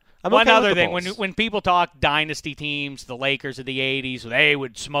with that. I'm One okay with other the thing, Bulls. when people talk dynasty teams, the Lakers of the 80s, they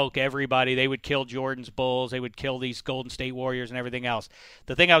would smoke everybody. They would kill Jordan's Bulls. They would kill these Golden State Warriors and everything else.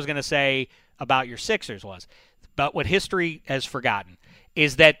 The thing I was going to say about your Sixers was, but what history has forgotten,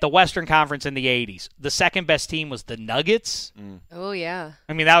 is that the Western Conference in the 80s, the second best team was the Nuggets. Oh, yeah.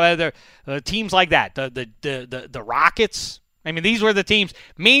 I mean, teams like that, the Rockets. I mean, these were the teams.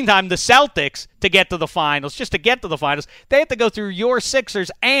 Meantime, the Celtics, to get to the finals, they have to go through your Sixers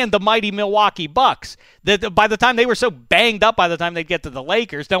and the mighty Milwaukee Bucks. By the time they were so banged up, by the time they'd get to the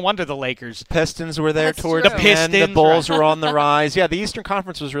Lakers, no wonder the Lakers. Pistons were there That's towards true. the end. The Pistons, Bulls right. were on the rise. Yeah, the Eastern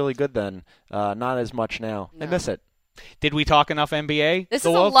Conference was really good then. Not as much now. I miss it. Did we talk enough NBA? This The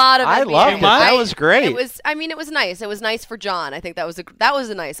is a Wolf? lot of I NBA. loved it. That was great. It was nice. It was nice for John. I think that was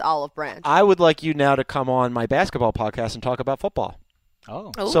a nice olive branch. I would like you now to come on my basketball podcast and talk about football.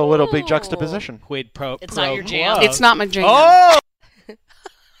 Oh. So it'll be Ooh. juxtaposition. Quid pro It's pro not your jam. quo. It's not my jam. Oh!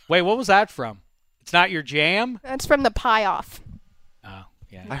 Wait, what was that from? It's not your jam? That's from the pie off. Oh,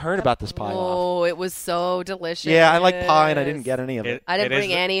 yeah. I heard about this pie off. Oh, it was so delicious. Yeah, I like pie, and I didn't get any of it. I didn't It is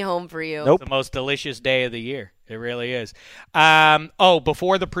bring any home for you. Nope. the most delicious day of the year. It really is.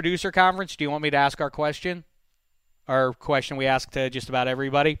 Before the producer conference, do you want me to ask our question? Our question we asked to just about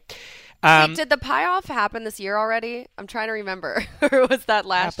everybody. Wait, did the pie off happen this year already? I'm trying to remember. Or was that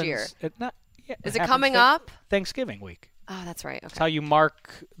last year? Is it happens coming up? Thanksgiving week. Oh, that's right. That's Okay. how you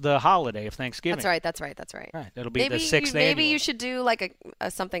mark the holiday of Thanksgiving. That's right. Right. It'll be Maybe the sixth maybe annual. you should do like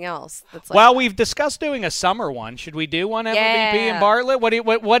a something else. That's like, Well, we've discussed doing a summer one. Should we do one, MVP Yeah. and Bartlett?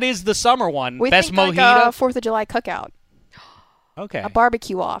 What is the summer one? We Best think like mojito? a 4th of July cookout. Okay. A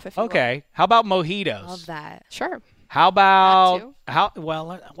barbecue off, if you will. Okay. How about mojitos? love that. Sure. How about too.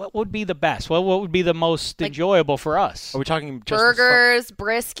 what would be the best? What would be the most enjoyable for us? Are we talking just Burgers,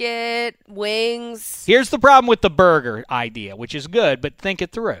 brisket, wings. Here's the problem with the burger idea, which is good, but think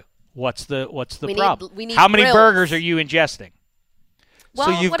it through. What's the problem? we need How many grills. burgers are you ingesting? Well,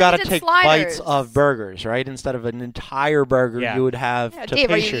 So you've what got if to we did take bites sliders? of burgers, right? Instead of an entire burger, Yeah. you would have Yeah, to Dave,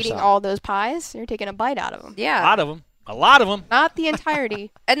 are pace you yourself. eating all those pies? You're taking a bite out of them. Yeah. A lot of them. Not the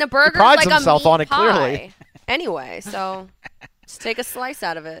entirety. And the burger's prides like himself a meat on it, pie. clearly. Anyway, so just take a slice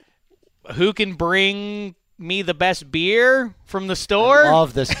out of it. Who can bring me the best beer from the store? I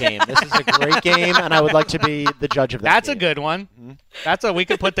love this game. This is a great game, and I would like to be the judge of that. That's a game. good one. We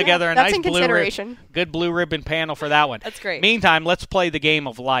could put together a That's nice in blue consideration. good blue ribbon panel for that one. That's great. Meantime, let's play the game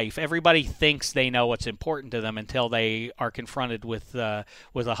of life. Everybody thinks they know what's important to them until they are confronted with a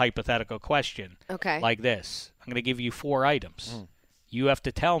hypothetical question. Okay. Like this. I'm going to give you 4 items. You have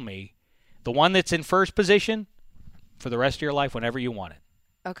to tell me the one that's in first position for the rest of your life whenever you want it.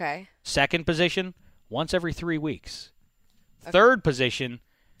 Okay. Second position, once every 3 weeks. Third position,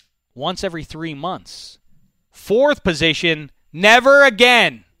 once every 3 months. Fourth position, never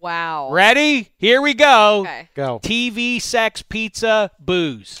again. Wow. Ready? Here we go. Okay. Go. TV, sex, pizza,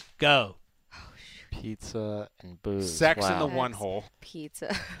 booze. Go. Pizza and booze. Sex in Wow. the one hole.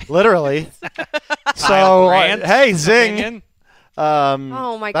 Pizza. Literally. Kyle So, Grant's hey, zing. opinion.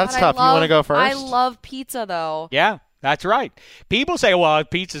 Oh my That's god. tough. You want to go first? I love pizza though. Yeah, that's right. People say, well,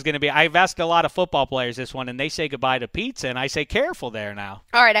 pizza's going to be. I've asked a lot of football players this one, and they say goodbye to pizza, and I say careful there now.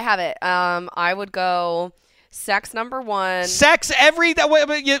 All right, I have it. I would go sex number 1. Sex every. That's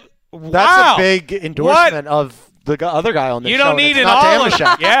Wow. a big endorsement of the other guy on the You show. don't and need it's it not all.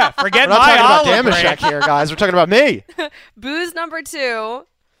 Damashek. Yeah, forget We're not my talking about olive Damashek branch. here, guys. We're talking about me. Booze number 2.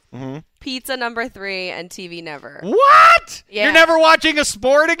 Mm-hmm. Pizza number 3 and TV never. What? Yeah. You're never watching a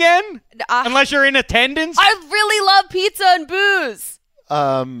sport again? Unless you're in attendance? I really love pizza and booze.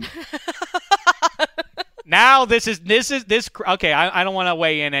 Now this. Okay, I don't want to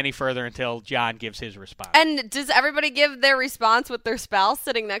weigh in any further until John gives his response. And does everybody give their response with their spouse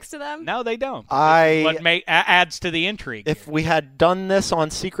sitting next to them? No, they don't. What adds to the intrigue. If we had done this on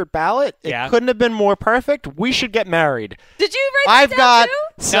Secret Ballot, it Yeah. couldn't have been more perfect. We should get married. Did you write that down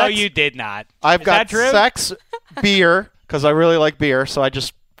too? No, you did not. I've Is got that true? sex, beer, because I really like beer, so I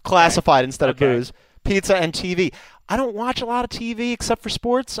just classified instead of booze, pizza, and TV. I don't watch a lot of TV except for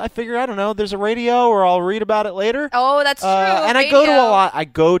sports. I figure, I don't know, there's a radio or I'll read about it later. Oh, that's true. And I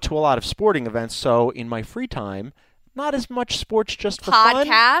go to a lot of sporting events, so in my free time, not as much sports just for fun.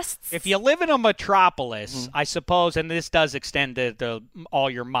 Podcasts. If you live in a metropolis, I suppose, and this does extend to all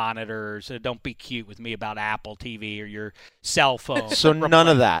your monitors. Don't be cute with me about Apple TV or your cell phone. So none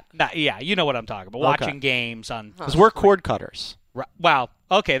of that. Yeah, you know what I'm talking about. Okay. Watching games on. Because we're cord cutters. Wow.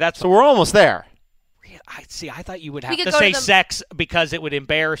 Okay, that's. So we're almost there. I see. I thought you would have could to go say to the- sex because it would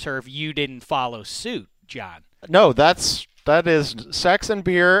embarrass her if you didn't follow suit, John. No, that is sex and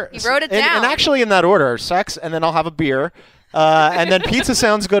beer. You wrote it and, down. And actually in that order, sex, and then I'll have a beer. And then pizza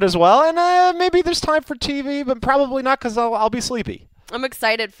sounds good as well. And maybe there's time for TV, but probably not because I'll be sleepy. I'm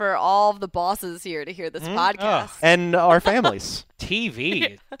excited for all of the bosses here to hear this podcast. And our families.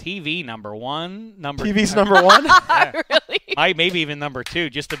 TV number one. TV's number one? Yeah. Really? Maybe even number two,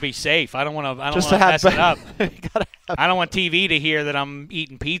 just to be safe. I don't want to Just to mess have it up. I don't want TV to hear that I'm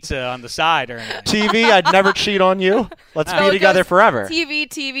eating pizza on the side or anything. TV, I'd never cheat on you. Let's So be it together goes forever.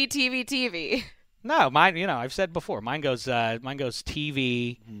 TV. No, mine. I've said before. Mine goes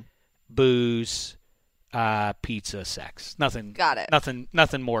TV, booze, pizza, sex. Nothing. Got it.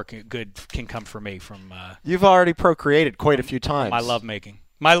 Nothing more good can come for me from. You've already procreated quite a few times. My lovemaking.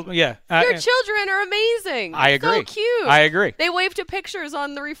 Your children are amazing. I agree. So cute. I agree. They wave to pictures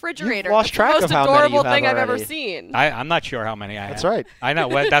on the refrigerator. You've lost track That's of the how most many adorable you have thing I've ever already. seen. I'm not sure how many I have. That's right. I know.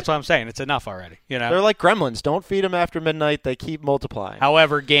 Well, that's what I'm saying. It's enough already. They're like gremlins. Don't feed them after midnight. They keep multiplying.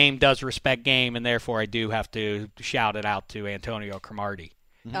 However, game does respect game, and therefore I do have to shout it out to Antonio Cromartie.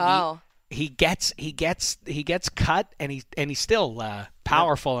 Oh. He gets cut, and he's still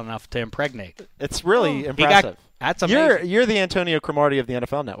powerful enough to impregnate. It's really impressive. That's amazing. You're the Antonio Cromartie of the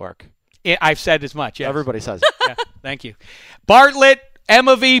NFL Network. I've said as much. Yes. Everybody says it. Yeah, thank you. Bartlett,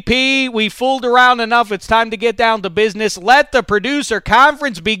 Emma VP, we fooled around enough. It's time to get down to business. Let the producer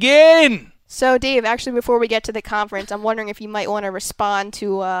conference begin. So, Dave, actually, before we get to the conference, I'm wondering if you might want to respond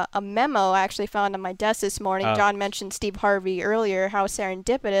to a memo I actually found on my desk this morning. John mentioned Steve Harvey earlier, how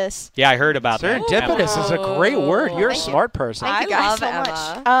serendipitous. Yeah, I heard about that. Serendipitous is a great word. You're a smart person. Thank you guys so much.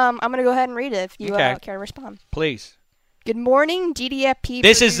 I'm going to go ahead and read it if you care to respond. Please. Good morning, DDFP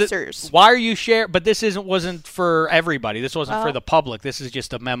producers. Why are you sharing? But this wasn't for everybody. This wasn't for the public. This is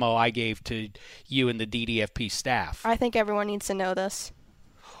just a memo I gave to you and the DDFP staff. I think everyone needs to know this.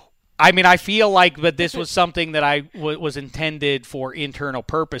 I mean, I feel like that this was something that was intended for internal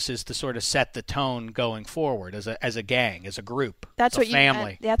purposes to sort of set the tone going forward as a gang, as a group, that's what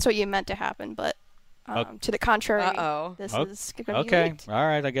family. That's what you meant to happen, but to the contrary, this is going to be leaked. All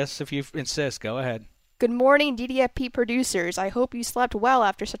right. I guess if you insist, go ahead. Good morning, DDFP producers. I hope you slept well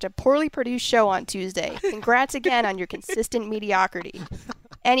after such a poorly produced show on Tuesday. Congrats again on your consistent mediocrity.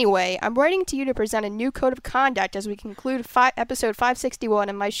 Anyway, I'm writing to you to present a new code of conduct as we conclude episode 561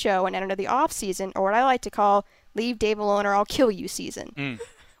 of my show and enter the off-season, or what I like to call Leave Dave Alone or I'll Kill You season.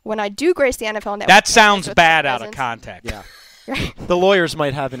 When I do grace the NFL Network... That sounds bad out of context. Yeah. The lawyers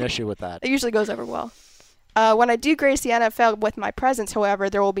might have an issue with that. It usually goes over well. When I do grace the NFL with my presence, however,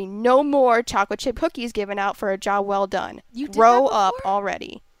 there will be no more chocolate chip cookies given out for a job well done. You did Grow that up before?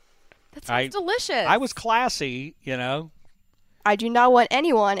 already. That sounds delicious. I was classy, I do not want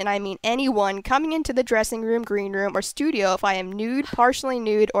anyone, and I mean anyone, coming into the dressing room, green room, or studio if I am nude, partially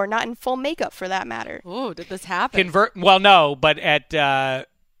nude, or not in full makeup for that matter. Oh, did this happen? Well, no, but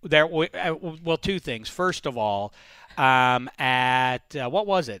two things. First of all, at what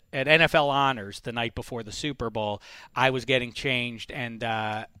was it? At NFL Honors the night before the Super Bowl, I was getting changed, and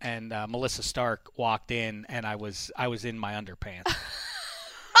Melissa Stark walked in, and I was in my underpants.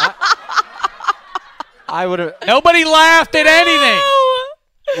 I would have. Nobody laughed at anything.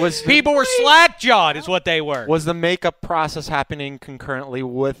 People were slack-jawed, is what they were. Was the makeup process happening concurrently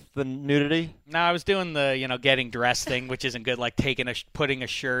with the nudity? No, I was doing the getting dressed thing, which isn't good, like putting a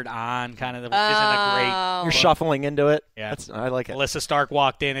shirt on, kind of, which isn't a great. You're shuffling into it. Yeah, I like it. Melissa Stark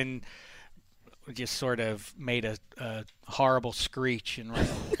walked in and just sort of made a horrible screech and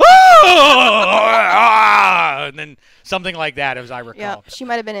and then something like that, as I recall. Yeah, she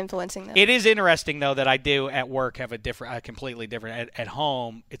might have been influencing them. It is interesting, though, that I do at work have a completely different. At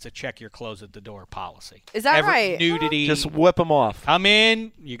home, it's a check your clothes at the door policy. Is that right? Nudity. Just whip them off. Come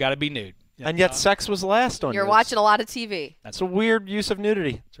in, you got to be nude. And yet sex was last on You're yours. watching a lot of TV. That's a weird use of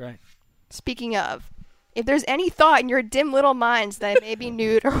nudity. That's right. Speaking of, if there's any thought in your dim little minds that I may be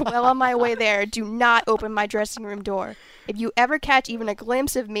nude or well on my way there, do not open my dressing room door. If you ever catch even a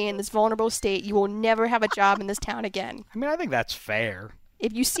glimpse of me in this vulnerable state, you will never have a job in this town again. I mean, I think that's fair.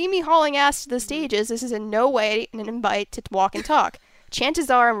 If you see me hauling ass to the stages, this is in no way an invite to walk and talk. Chances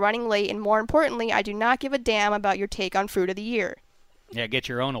are I'm running late, and more importantly, I do not give a damn about your take on Fruit of the Year. Yeah, get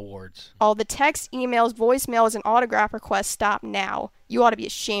your own awards. All the texts, emails, voicemails, and autograph requests stop now. You ought to be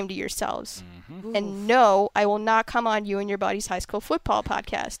ashamed of yourselves. And no, I will not come on you and your buddy's high school football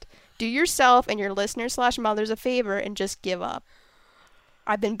podcast. Do yourself and your listeners/mothers a favor and just give up.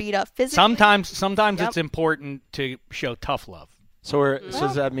 I've been beat up physically. Sometimes Yep. it's important to show tough love. So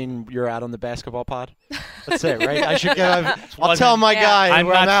does that mean you're out on the basketball pod? That's it, right? I should I'll tell my guy I'm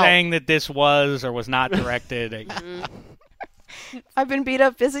where not out. saying that this was or was not directed at you. I've been beat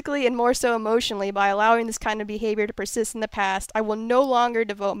up physically and more so emotionally by allowing this kind of behavior to persist in the past. I will no longer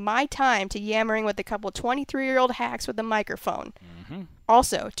devote my time to yammering with a couple 23-year-old hacks with a microphone.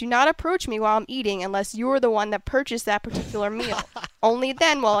 Also, do not approach me while I'm eating unless you are the one that purchased that particular meal. Only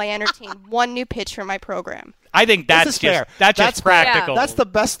then will I entertain one new pitch for my program. I think This that's is just fair. that's practical. That's the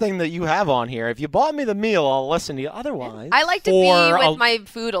best thing that you have on here. If you bought me the meal, I'll listen to you. Otherwise, I like to For be a- with my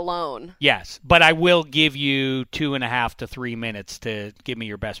food alone. Yes, but I will give you 2.5 to 3 minutes to give me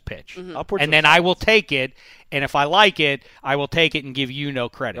your best pitch, Upwards and of then I will take it. And if I like it, I will take it and give you no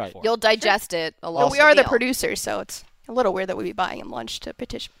credit for it. You'll digest it along But we are the meal. producers, so it's a little weird that we'd be buying him lunch to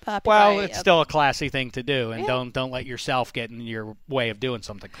petition. Well, it's still a classy thing to do, and don't let yourself get in your way of doing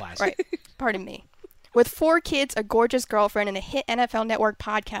something classy. Right. Pardon me. With 4 kids, a gorgeous girlfriend, and a hit NFL Network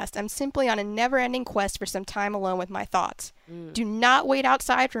podcast, I'm simply on a never-ending quest for some time alone with my thoughts. Do not wait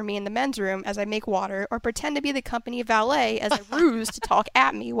outside for me in the men's room as I make water, or pretend to be the company valet as I ruse to talk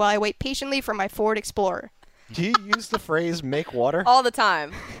at me while I wait patiently for my Ford Explorer. Do you use the phrase "make water"? All the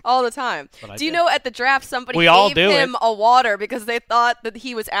time. All the time. What I Do you did. know at the draft somebody We all gave do him it. a water because they thought that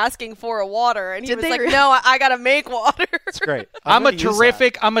he was asking for a water, and he Did was they like, really? "No, I got to make water." That's great. I'm a gonna use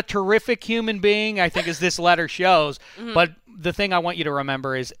that. terrific human being, I think, as this letter shows. But the thing I want you to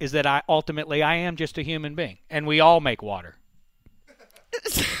remember is that I am just a human being, and we all make water.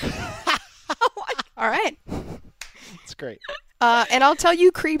 All right. It's great. And I'll tell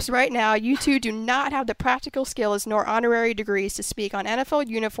you creeps right now, you two do not have the practical skills nor honorary degrees to speak on NFL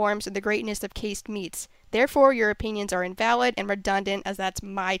uniforms or the greatness of cased meats. Therefore, your opinions are invalid and redundant, as that's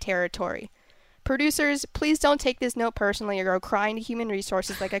my territory. Producers, please don't take this note personally or go crying to human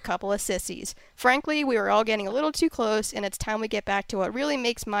resources like a couple of sissies. Frankly, we were all getting a little too close, and it's time we get back to what really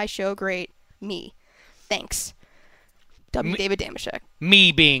makes my show great, me. Thanks. W. David Damashek.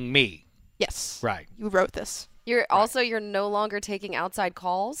 Me being me. Yes. Right. You wrote this. You're no longer taking outside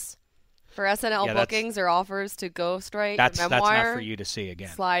calls for SNL Yeah, that's- bookings or offers to ghostwrite That's your memoir. not for you to see again.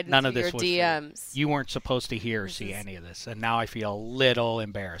 Slide None into of this your was for you. DMs. You weren't supposed to hear or see any of this, and now I feel a little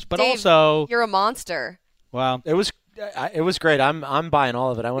embarrassed. But Dave, also, you're a monster. well, It was great. I'm buying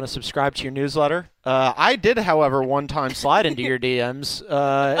all of it. I want to subscribe to your newsletter. I did, however, one time slide into your DMs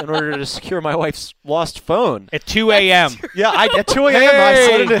in order to secure my wife's lost phone. at 2 a.m. Yeah, at 2 a.m. I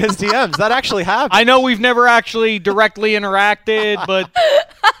slid into his DMs. That actually happened. I know we've never actually directly interacted, but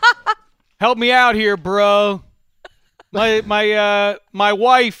help me out here, bro. My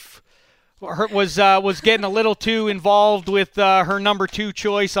wife was getting a little too involved with her number 2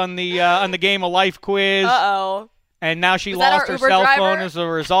 choice on the Game of Life quiz, Uh-oh. and now she Was that lost our her Uber cell driver? phone as a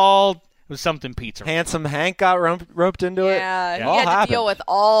result. It was something pizza. Handsome Hank got roped into it. Yeah, It he all had to happened. deal with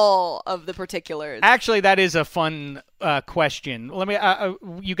all of the particulars. Actually, that is a fun question. Let me.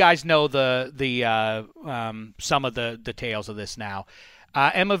 You guys know the some of the details of this now.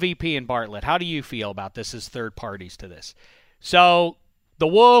 Emma VP and Bartlett, how do you feel about this as third parties to this? So the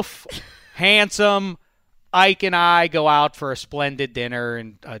Wolf, Handsome, Ike, and I go out for a splendid dinner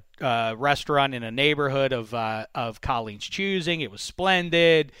in a restaurant in a neighborhood of Colleen's choosing. It was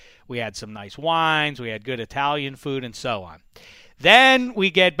splendid. We had some nice wines. We had good Italian food and so on. Then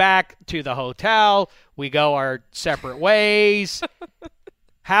we get back to the hotel. We go our separate ways.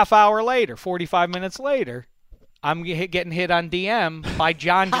 Half hour later, 45 minutes later, I'm getting hit on DM by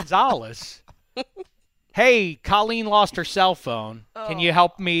John Gonzalez. Hey, Colleen lost her cell phone. Can you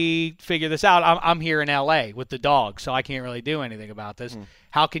help me figure this out? I'm here in L.A. with the dog, so I can't really do anything about this.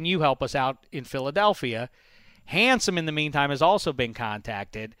 How can you help us out in Philadelphia? Handsome, in the meantime, has also been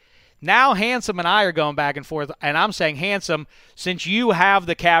contacted. Now Handsome and I are going back and forth, and I'm saying, Handsome, since you have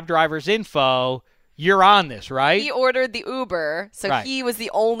the cab driver's info, you're on this, right? He ordered the Uber, so Right. he was the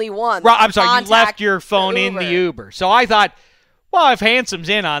only one. Right, I'm sorry, you Contact left your phone the in the Uber. So I thought, Well, if Handsome's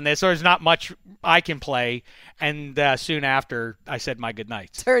in on this, there's not much I can play. And soon after, I said my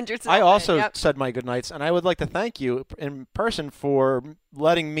goodnights. Turned yourself I also in. Yep. said my goodnights, and I would like to thank you in person for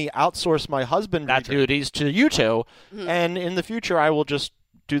letting me outsource my husbandry duties to you two. Mm-hmm. And in the future, I will just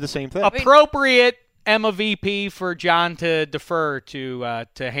do the same thing. Appropriate Emma VP for John to defer to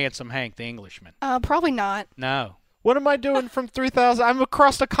Handsome Hank, the Englishman. Probably not. No. What am I doing from 3,000? I'm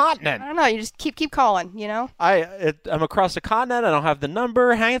across the continent. I don't know. You just keep calling, you know? I'm across the continent. I don't have the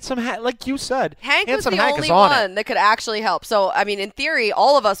number. Handsome Hank, like you said. Hank was Handsome the Hank only is on one that could actually help. So, I mean, in theory,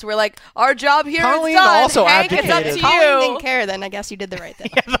 all of us were like, our job here Colleen is done. also Hank, it's up advocated. to Colleen you. didn't care then. I guess you did the right thing.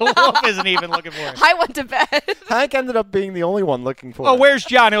 Yeah, the wolf isn't even looking for it. I went to bed. Hank ended up being the only one looking for Oh, it. where's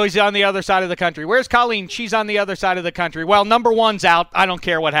John? Oh, he's on the other side of the country. Where's Colleen? She's on the other side of the country. Well, number one's out. I don't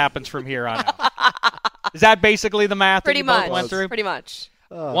care what happens from here on out. Is that basically the math Pretty that you both much. went through? Pretty much.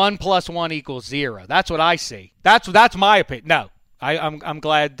 1 + 1 = 0. That's what I see. That's my opinion. No, I'm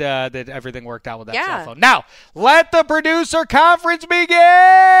glad that everything worked out with that cell phone. Now, let the producer conference begin.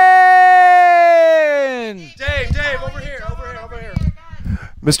 Dave, over here.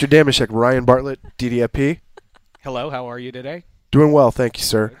 Mr. Damashek, Ryan Bartlett, DDFP. Hello, how are you today? Doing well, thank you,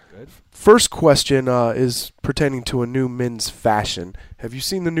 sir. Good. First question is pertaining to a new men's fashion. Have you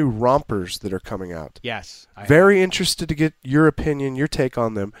seen the new rompers that are coming out? Yes. Very interested to get your opinion, your take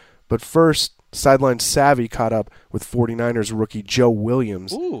on them. But first, Sideline Savvy caught up with 49ers rookie Joe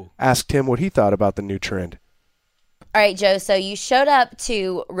Williams. Ooh. Asked him what he thought about the new trend. All right, Joe, so you showed up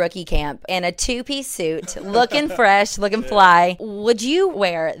to rookie camp in a two-piece suit, looking fresh, looking fly. Would you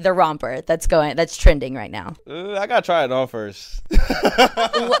wear the romper that's trending right now? I got to try it on first.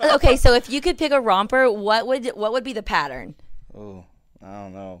 Okay, so if you could pick a romper, what would be the pattern? Oh, I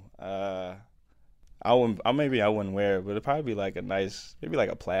don't know. I wouldn't wear it, but it'd probably be like maybe like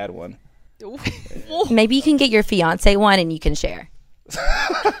a plaid one. Maybe you can get your fiance one and you can share.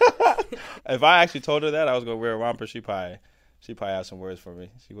 If I actually told her that I was gonna wear a romper, she probably have some words for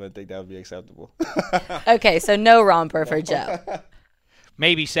me. She wouldn't think that would be acceptable. Okay, so no romper for Joe.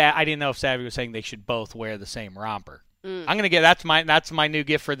 Maybe I didn't know if Savvy was saying they should both wear the same romper. I'm gonna get that's my new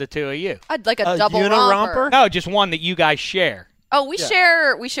gift for the two of you. I'd like a double romper. No, just one that you guys share. Oh, we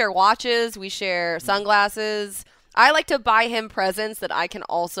share watches, we share sunglasses. I like to buy him presents that I can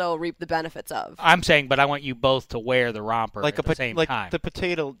also reap the benefits of. I'm saying, but I want you both to wear the romper at the same time. The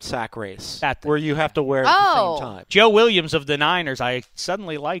potato sack race, where you have to wear it at the same time. Joe Williams of the Niners, I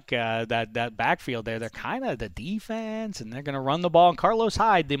suddenly like that backfield there. They're kind of the defense, and they're going to run the ball. And Carlos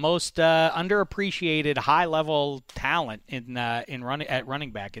Hyde, the most underappreciated high-level talent at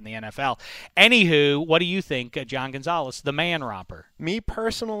running back in the NFL. Anywho, what do you think, John Gonzalez, the man romper? Me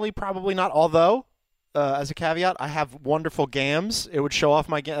personally, probably not, although... as a caveat, I have wonderful gams. It would show off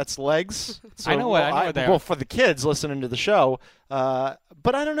my that's legs. So, I know what they are. Well, for the kids listening to the show, but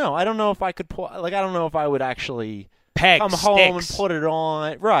I don't know. I don't know if I could I don't know if I would actually come home and put it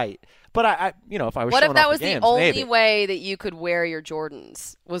on. Right. But I if I was. What showing if that off was the the gams, only maybe. way that you could wear your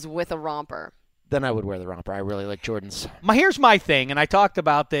Jordans was with a romper? Then I would wear the romper. I really like Jordans. Here's my thing, and I talked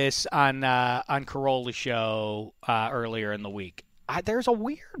about this on Carolla's show earlier in the week. There's a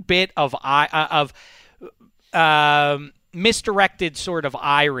weird bit of misdirected sort of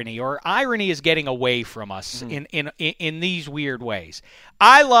irony, or irony is getting away from us in these weird ways.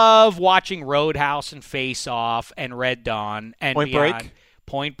 I love watching Roadhouse and Face Off and Red Dawn and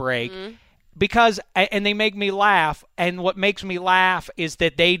Point Break. Because and they make me laugh, and what makes me laugh is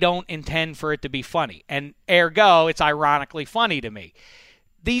that they don't intend for it to be funny, and ergo it's ironically funny to me.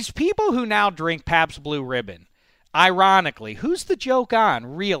 These people who now drink Pabst Blue Ribbon, ironically, who's the joke on,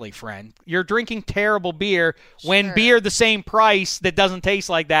 really, friend? You're drinking terrible beer when beer the same price that doesn't taste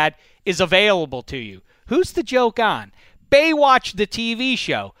like that is available to you. Who's the joke on? Baywatch, the TV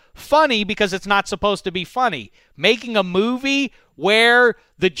show. Funny because it's not supposed to be funny. Making a movie where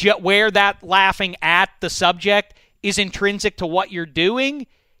that laughing at the subject is intrinsic to what you're doing,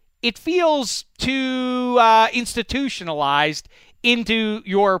 it feels too institutionalized into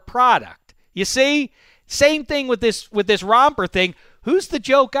your product. You see? Same thing with this romper thing. Who's the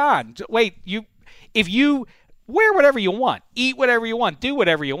joke on? Wait, if you wear whatever you want, eat whatever you want, do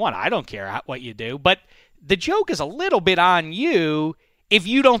whatever you want. I don't care what you do, but the joke is a little bit on you if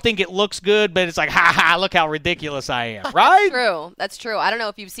you don't think it looks good, but it's like, ha ha, look how ridiculous I am, right? That's true. I don't know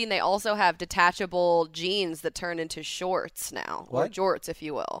if you've seen, they also have detachable jeans that turn into shorts now, or jorts, if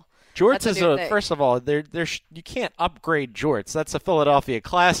you will. Jorts is first of all, you can't upgrade jorts. That's a Philadelphia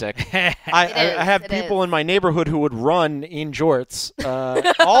classic. I have people in my neighborhood who would run in jorts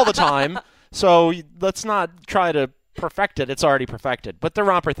all the time. So let's not try to perfect it. It's already perfected. But the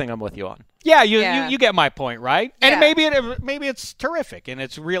romper thing, I'm with you on. Yeah, you get my point, right? And Yeah. maybe it's terrific and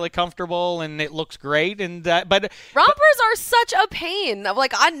it's really comfortable and it looks great but rompers are such a pain.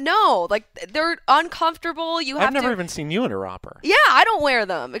 Like I know, like they're uncomfortable. I've never even seen you in a romper. Yeah, I don't wear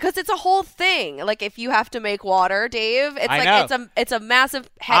them because it's a whole thing. Like if you have to make water, Dave, it's a massive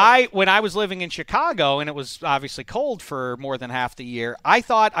headache. When I was living in Chicago and it was obviously cold for more than half the year, I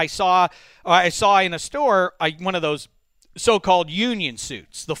thought I saw in a store one of those so-called union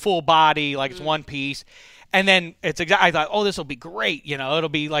suits, the full body, like it's one piece. And then I thought, oh, this will be great. It'll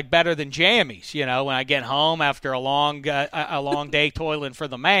be like better than jammies, when I get home after a long day toiling for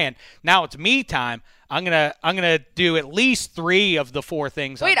the man. Now it's me time. I'm gonna do at least 3 of the 4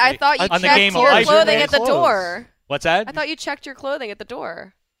 things. Wait, I thought you checked your clothing at the door. What's that? I thought you checked your clothing at the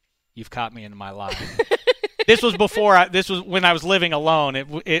door. You've caught me in my lie. This was when I was living alone.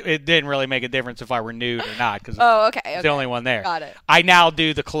 It didn't really make a difference if I were nude or not because okay. the only one there. Got it. I now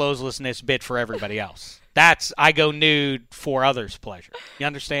do the clotheslessness bit for everybody else. I go nude for others' pleasure. You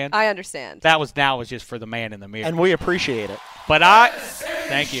understand? I understand. That was just for the man in the mirror. And we appreciate it. But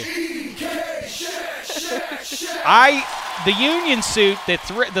thank you. The union suit,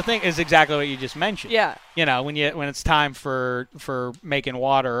 the thing is exactly what you just mentioned. Yeah. When it's time for making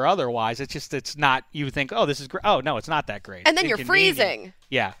water or otherwise, it's not. You would think, oh, this is great. Oh no, it's not that great. And then you're freezing.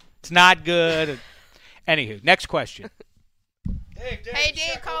 Yeah, it's not good. Anywho, next question. Hey,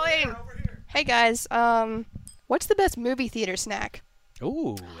 Dave, call in. Hey guys, what's the best movie theater snack?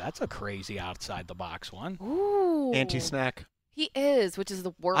 Ooh, that's a crazy outside the box one. Ooh, anti-snack. He is, which is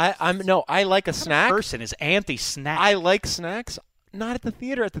the worst. I like a snack. Person is anti-snack. I like snacks. Not at the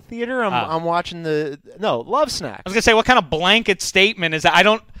theater. At the theater, I'm watching love snacks. I was gonna say, what kind of blanket statement is that? I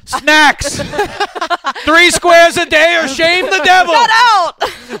don't snacks. 3 squares a day or shame the devil. Shut out.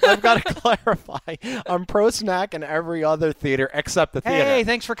 I've got to clarify. I'm pro snack in every other theater except the theater. Hey,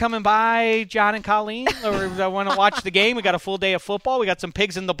 thanks for coming by, John and Colleen. I want to watch the game. We got a full day of football. We got some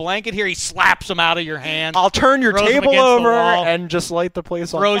pigs in the blanket here. He slaps them out of your hand. I'll turn your table over and just light the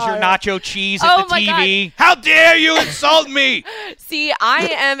place on fire. Throws your nacho cheese at the TV. God. How dare you insult me? See, I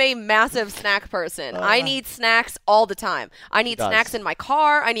am a massive snack person. I need snacks all the time. I need snacks in my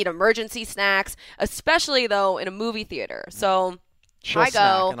car. I need emergency snacks, especially though in a movie theater. So She'll I go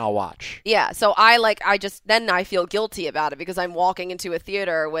snack and I'll watch. Yeah, so then I feel guilty about it because I'm walking into a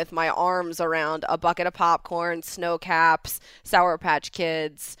theater with my arms around a bucket of popcorn, Snow Caps, Sour Patch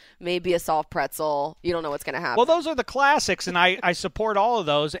Kids, maybe a soft pretzel. You don't know what's going to happen. Well, those are the classics, and I support all of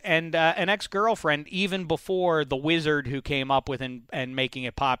those. And an ex-girlfriend, even before the wizard who came up with and making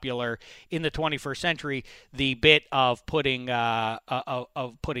it popular in the 21st century, the bit of putting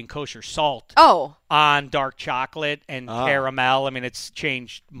kosher salt on dark chocolate and caramel. I mean, it's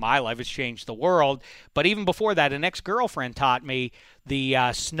changed my life. It's changed the world. But even before that, an ex-girlfriend taught me the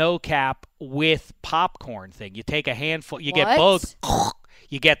Snow Cap with popcorn thing. You take a handful. You get both.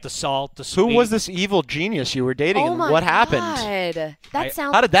 You get the salt, the sweet. Who was this evil genius you were dating, and what happened? That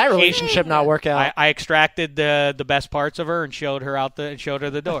sounds. How did that relationship not work out? I extracted the best parts of her and showed her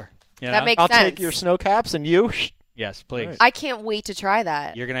the door. That makes I'll sense. take your Snow Caps and you. Yes, please. Right. I can't wait to try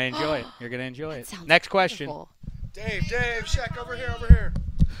that. You're gonna enjoy it. You're gonna enjoy it. Next question. Wonderful. Dave, Shaq, over here.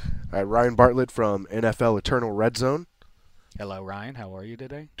 All right, Ryan Bartlett from NFL Eternal Red Zone. Hello, Ryan. How are you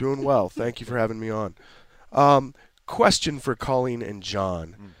today? Doing well. Thank you for having me on. Question for Colleen and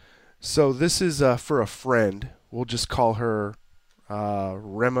John. So this is for a friend. We'll just call her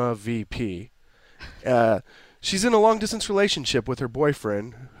Rema VP. She's in a long-distance relationship with her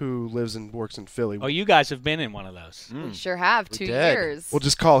boyfriend who lives and works in Philly. Oh, you guys have been in one of those. We sure have. 2 years. We'll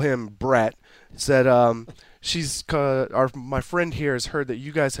just call him Brett. Said my friend here has heard that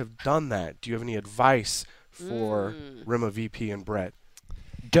you guys have done that. Do you have any advice for Rema VP and Brett?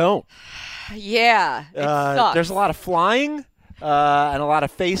 Don't. Yeah. It sucks. There's a lot of flying. And a lot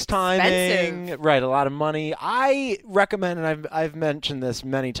of FaceTiming. Expensive. Right, a lot of money. I recommend, and I've mentioned this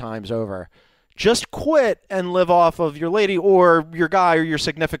many times over, just quit and live off of your lady or your guy or your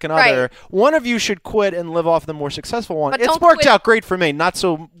significant other. Right. One of you should quit and live off the more successful one. But it's worked out great for me. Not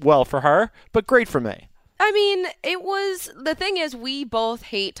so well for her, but great for me. I mean, the thing is, we both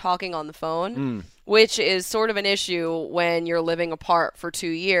hate talking on the phone, which is sort of an issue when you're living apart for 2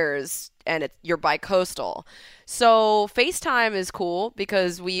 years and you're bi-coastal. So FaceTime is cool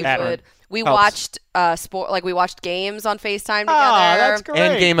because we Helps. watched sport, like we watched games on FaceTime together. that's great.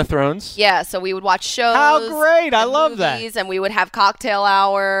 And Game of Thrones. Yeah, so we would watch shows. How great. I and love that. movies, and we would have cocktail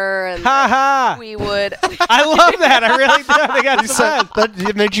hour. And Ha ha. we would. I love that. I really do. I think that's the best. That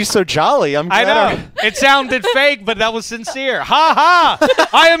it made you so jolly. I'm I glad know. It sounded fake, but that was sincere. Ha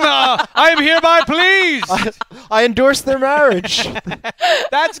ha! I am hereby pleased. I endorse their marriage.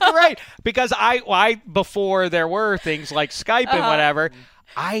 That's great because I before there were things like Skype and whatever,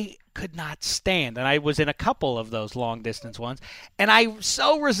 I could not stand, and I was in a couple of those long distance ones, and I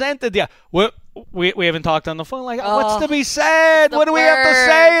so resented we haven't talked on the phone. Like, what's to be said? What do we have to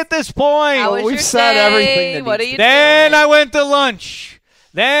say at this point? How was We've your said day? everything that What are needs you Then doing? I went to lunch.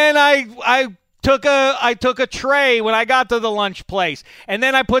 Then I took a tray when I got to the lunch place, and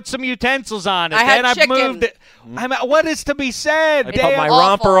then I put some utensils on it. I had then chicken. I moved it. what is to be said? I It put is my awful.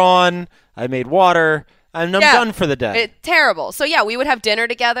 romper on. I made water, and I'm Yeah. done for the day. Terrible. So yeah, we would have dinner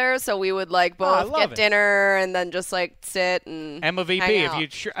together. So we would like I both love get it. dinner and then just like sit and Emma VP, hang if out. you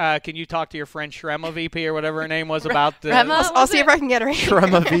can you talk to your friend Shrema VP or whatever her name was about the Rema? I'll see if I can get her.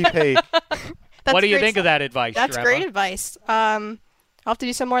 Shrema VP. That's What do you great think of stuff. that advice? That's Shrema? great advice. I'll have to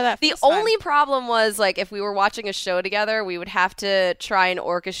do some more of that. The FaceTime. only problem was like if we were watching a show together, we would have to try and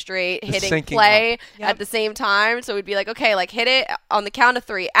orchestrate hitting syncing play Yep. at the same time. So we'd be like, okay, like hit it on the count of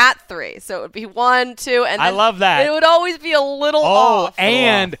 3 at 3. So it would be 1, 2, and I then love that. It would always be a little Oh, off.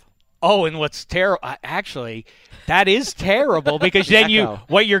 and what's terrible? Actually, that is terrible because then Echo.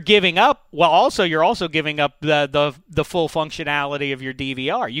 what you're giving up. Well, also you're also giving up the full functionality of your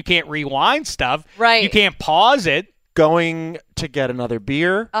DVR. You can't rewind stuff. Right. You can't pause it. Going to get another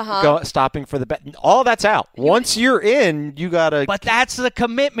beer, Uh-huh. stopping for the bed. All that's out. Once you're in, you gotta. But that's the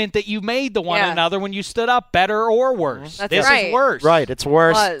commitment that you made to one Yeah. another when you stood up, better or worse. That's this right. is worse. Right, it's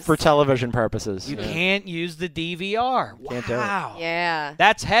worse Was. for television purposes. You can't use the DVR. Can't do it. Wow. Yeah.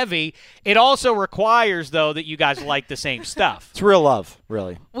 That's heavy. It also requires, though, that you guys like the same stuff. It's real love,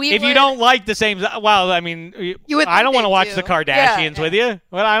 really. If you don't like the same, well, I mean, You would I don't think want to they watch do. the Kardashians with you.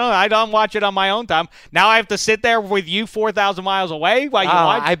 Well, I don't watch it on my own time. Now I have to sit there with you 4,000 miles away while you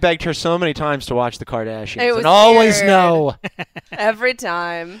watch. I begged her so many times to watch the Kardashians, It was and always weird. no. Every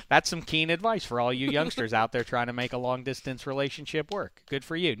time. That's some keen advice for all you youngsters out there trying to make a long distance relationship work. Good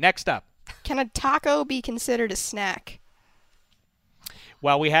for you. Next up. Can a taco be considered a snack?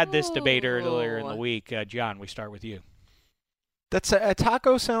 Well, we had this debate earlier in the week. John, we start with you. That's a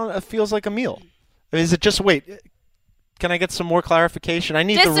taco sound. Feels like a meal. I mean, is it just wait? Can I get some more clarification? I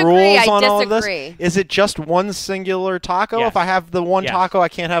need the Disagree, rules I on all of disagree. this. Is it just one singular taco? Yes. If I have the one Yes. taco, I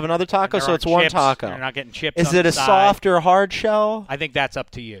can't have another taco, There so aren't it's one chips. taco. You're not getting chips. Is on it the a side. soft or hard shell? I think that's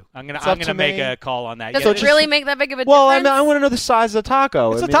up to you. I'm It's gonna up to make me. a call on that. Does Yeah, it just- really make that big of a Well, I difference? mean, I want to know the size of the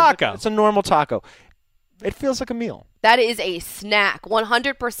taco. It's I a mean, taco. It's a normal taco. It feels like a meal. That is a snack.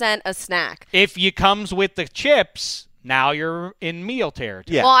 100% a snack. If you comes with the chips, now you're in meal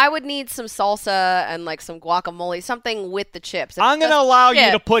territory. Yeah. Well, I would need some salsa and like some guacamole, something with the chips. If I'm it's going to just allow you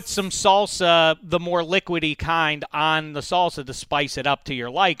to chips- put some salsa, the more liquidy kind, on the salsa to spice it up to your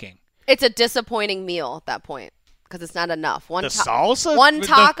liking. It's a disappointing meal at that point because it's not enough. The salsa? One The-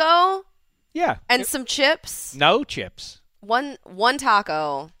 taco Yeah. and some chips. No chips. One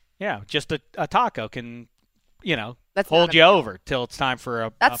taco. Yeah, just a taco can, That's hold not a you meal. over till it's time for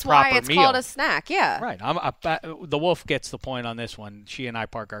a That's proper why it's meal. called a snack. Yeah. Right. The wolf gets the point on this one. She and I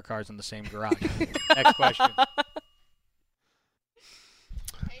park our cars in the same garage. Next question.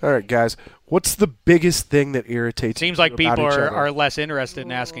 All right, guys. What's the biggest thing that irritates Seems you like about people each are other? less interested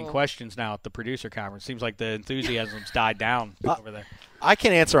in asking questions now at the producer conference. Seems like the enthusiasm's died down over there. I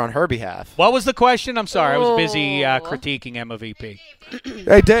can answer on her behalf. What was the question? I'm sorry. I was busy Oh. critiquing Emma VP.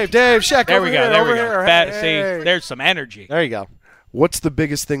 Hey, Dave, Sheck, There over we go. here, There over we go. here. That- Hey. See, there's some energy. There you go. What's the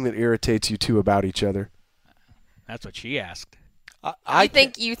biggest thing that irritates you two about each other? That's what she asked. I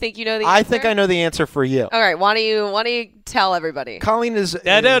You think you know the answer? I think I know the answer for you. All right. Why don't you tell everybody? Colleen is. The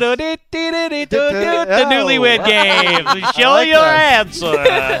newlywed game. Show like your that. answer.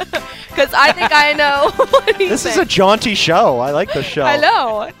 Because I think I know what he's This is saying. a jaunty show. I like the show. I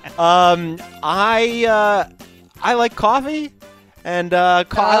know. I like coffee, and I like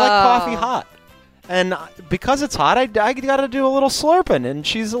coffee hot. And because it's hot, I got to do a little slurping, and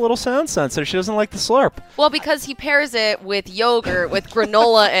she's a little sound sensitive. She doesn't like the slurp. Well, because he pairs it with yogurt with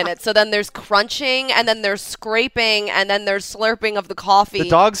granola in it. So then there's crunching, and then there's scraping, and then there's slurping of the coffee. The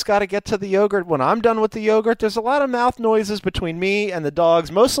dog's got to get to the yogurt. When I'm done with the yogurt, there's a lot of mouth noises between me and the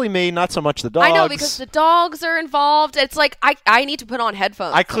dogs. Mostly me, not so much the dogs. I know, because the dogs are involved. It's like I need to put on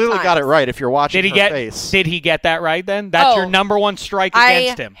headphones. I clearly got it right if you're watching Did he her get? face. Did he get that right? Then that's your number one strike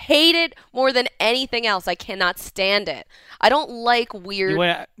against him. I hate it more than anything anything else. I cannot stand it. I don't like weird.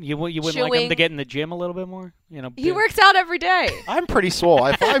 You wouldn't like him to get in the gym a little bit more? You know, he works out every day. I'm pretty swole.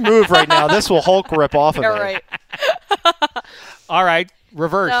 If I move right now, this will Hulk rip off of me. Right. All right,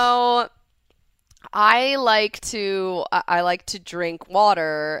 reverse. So I like to drink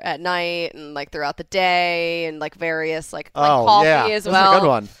water at night and like throughout the day and like various like coffee as well. That's a good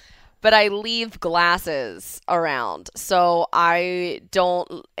one. But I leave glasses around. So I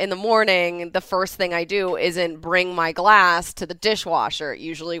don't, in the morning, the first thing I do isn't bring my glass to the dishwasher. It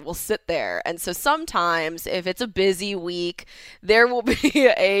usually will sit there. And so sometimes, if it's a busy week, there will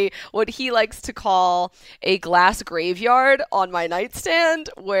be what he likes to call a glass graveyard on my nightstand,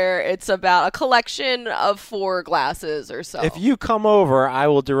 where it's about a collection of 4 glasses or so. If you come over, I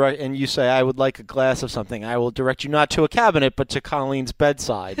will direct, and you say, I would like a glass of something, I will direct you not to a cabinet, but to Colleen's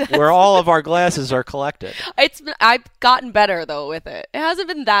bedside, where all of our glasses are collected. I've gotten better though with it. It hasn't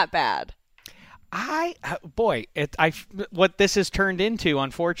been that bad. What this has turned into,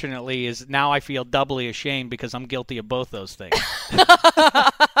 unfortunately, is now I feel doubly ashamed because I'm guilty of both those things.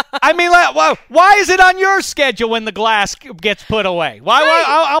 I mean, why is it on your schedule when the glass gets put away? Why?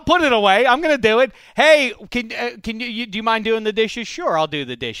 I'll put it away. I'm going to do it. Hey, can you do you mind doing the dishes? Sure, I'll do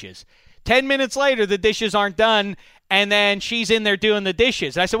the dishes. 10 minutes later, the dishes aren't done, and then she's in there doing the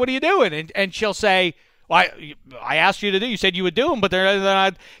dishes. And I said, what are you doing? And she'll say, well, I asked you to do. You said you would do them, but they're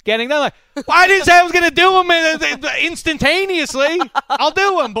not getting done. Like, well, I didn't say I was going to do them instantaneously. I'll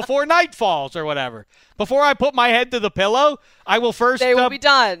do them before night falls or whatever. Before I put my head to the pillow, I will first. They will be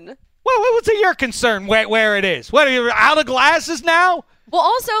done. Well, what's your concern where it is? What, are you out of glasses now? Well,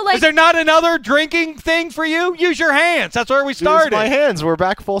 also, like, is there not another drinking thing for you? Use your hands. That's where we started. Use my hands. We're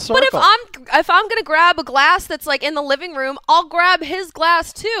back full circle. But if I'm gonna grab a glass that's like in the living room, I'll grab his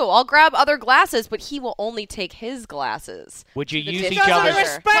glass too. I'll grab other glasses, but he will only take his glasses. Would you use each other's?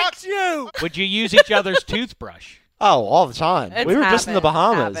 Respect you. Would you use each other's toothbrush? Oh, all the time. We were just in the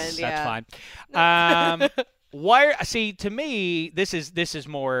Bahamas. Yeah. That's fine. See, to me, this is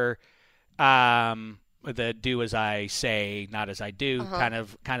more. The do as I say, not as I do kind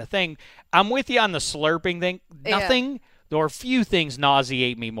of thing. I'm with you on the slurping thing. Nothing or few things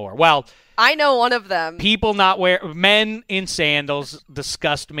nauseate me more. Well, I know one of them. Men in sandals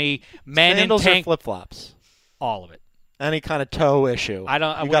disgust me. Men sandals in tank, or flip-flops. All of it. Any kind of toe issue. You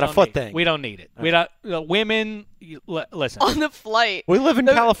got a foot thing. We don't need it. We don't. Women, listen. On the flight, we live in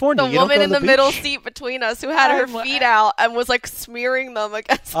California. The woman in the middle seat between us who had her feet out and was like smearing them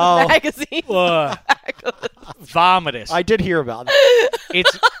against the magazine. Vomitous. I did hear about that.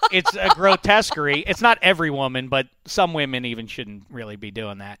 It's a grotesquerie. It's not every woman, but some women even shouldn't really be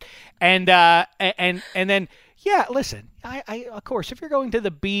doing that. And then. Yeah, listen, I of course, if you're going to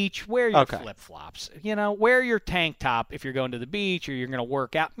the beach, wear your flip-flops. You know, wear your tank top if you're going to the beach or you're going to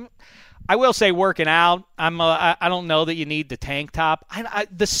work out. I will say working out, I don't know that you need the tank top.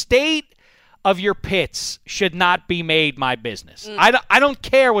 The state of your pits should not be made my business. I don't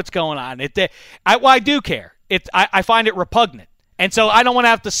care what's going on. I do care. I find it repugnant, and so I don't want to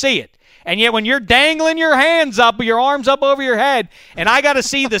have to see it. And yet when you're dangling your hands up, your arms up over your head, and I got to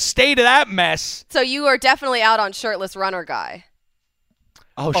see the state of that mess. So you are definitely out on shirtless runner guy.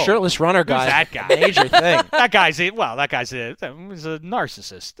 Oh, shirtless runner guy. Who's that guy? Major thing. That guy's a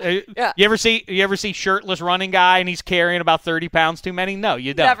narcissist. Yeah. You ever see shirtless running guy and he's carrying about 30 pounds too many? No,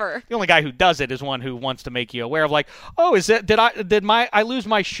 you don't. Never. The only guy who does it is one who wants to make you aware of, like, oh, did I lose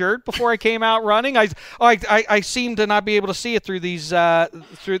my shirt before I came out running? I seem to not be able to see it through these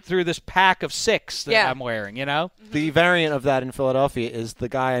through this pack of 6 that I'm wearing, you know? The variant of that in Philadelphia is the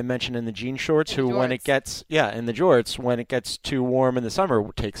guy I mentioned in the jean shorts when it gets in the jorts, when it gets too warm in the summer,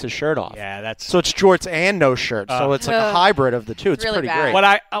 takes his shirt off. Yeah, that's so it's jorts and no shirt. So it's like a hybrid of the two. It's really pretty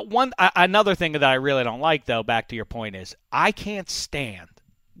bad. great. Another thing that I really don't like, though, back to your point, is I can't stand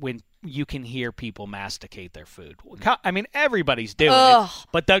when you can hear people masticate their food. I mean, everybody's doing it,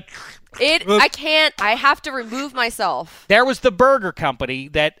 but I can't. I have to remove myself. There was the burger company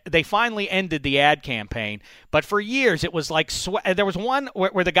that they finally ended the ad campaign, but for years it was like there was one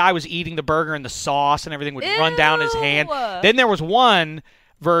where the guy was eating the burger and the sauce and everything would run down his hand. Then there was one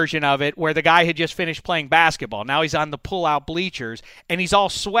version of it where the guy had just finished playing basketball. Now he's on the pull-out bleachers, and he's all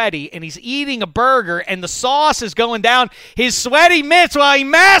sweaty, and he's eating a burger, and the sauce is going down his sweaty mitts while he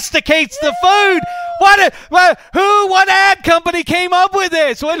masticates the food. What ad company came up with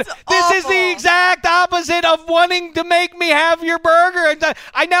this? This is the exact opposite of wanting to make me have your burger, and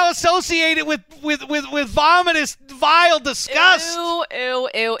I now associate it with vomitous, vile disgust. Ew.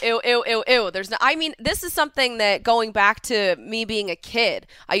 This is something that, going back to me being a kid,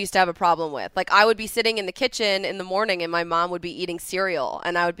 I used to have a problem with. Like, I would be sitting in the kitchen in the morning, and my mom would be eating cereal,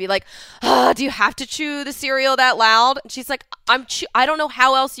 and I would be like, do you have to chew the cereal that loud? And she's like, I don't know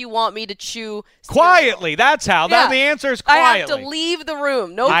how else you want me to chew cereal. Quietly. That's how. Yeah. The answer is quietly. I have to leave the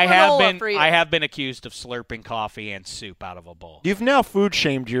room. No granola for you. I have been accused of slurping coffee and soup out of a bowl. You've now food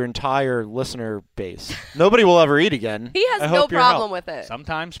shamed your entire listener base. Nobody will ever eat again. He has no problem with it.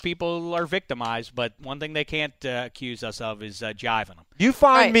 Sometimes people are victimized, but one thing they can't accuse us of is jiving them. You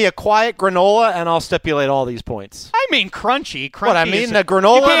find me a quiet granola, and I'll stipulate all these points. I mean crunchy. What I mean, the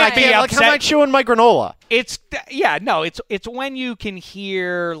granola. And I can't. Like, how am I chewing my granola? It's when you can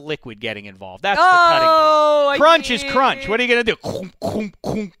hear liquid getting involved. That's the cutting point. Crunch is crunch. What are you gonna do?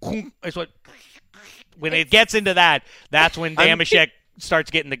 It's what when it gets into that. That's when Damashek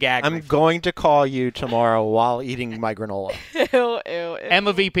starts getting the gag. I'm going to call you tomorrow while eating my granola. Ew.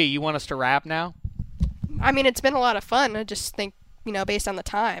 Emma VP, you want us to wrap now? I mean, it's been a lot of fun. I just think, based on the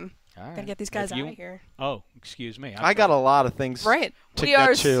time, gotta get these guys out of here. Oh, excuse me. I got a lot of things. Right. To we get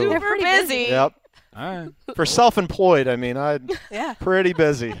are to. super busy. Yep. All right. For self-employed, I mean, I'm pretty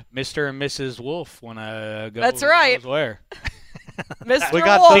busy. Mr. and Mrs. Wolf want to go. That's right. Where? Mr. We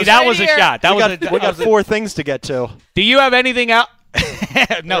got Wolf, See, that was a shot. We got 4 things to get to. Do you have anything out?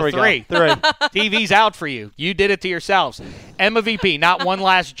 No, 3. 3. TV's out for you. You did it to yourselves. Emma VP, not one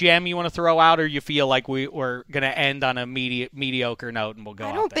last gem you want to throw out, or you feel like we're going to end on a mediocre note and we'll go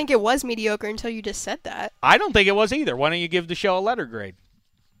I don't think it was mediocre until you just said that. I don't think it was either. Why don't you give the show a letter grade?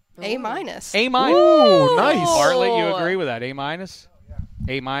 A-. A-. Ooh, nice. Bartlett, you agree with that? A-?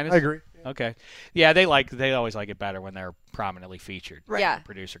 A-? I agree. Okay. Yeah, they always like it better when they're prominently featured. Right. Yeah.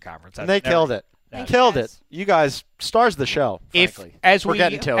 Producer conference. And they killed it. They killed it. You guys, stars of the show, frankly. As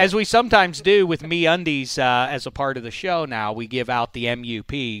we sometimes do with Me Undies as a part of the show now, we give out the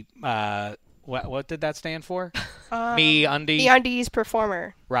MUP. What did that stand for? Me Undies? Me Undies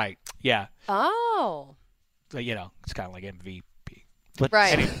Performer. Right. Yeah. Oh. So, it's kind of like MVP.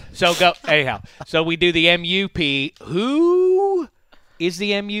 Right. Anyhow, so we do the MUP. Who is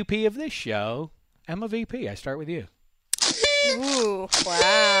the MUP of this show? Emma VP, I start with you. Ooh.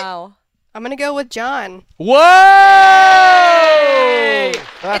 Wow. I'm going to go with John. Whoa!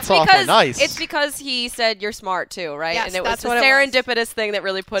 That's awful nice. It's because he said you're smart, too, right? Yes, and it was that's the what serendipitous thing that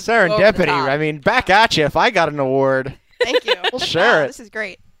really put Serendipity. you over the top. I mean, back at you if I got an award. Thank you. We'll share it. This is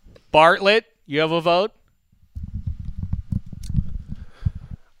great. Bartlett, you have a vote?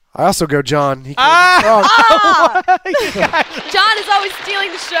 I also go John. He John is always stealing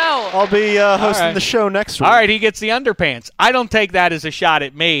the show. I'll be hosting the show next week. All right, he gets the underpants. I don't take that as a shot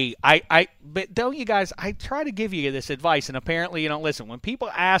at me. But don't you guys, I try to give you this advice, and apparently you don't listen. When people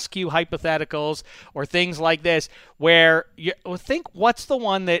ask you hypotheticals or things like this, where you think, what's the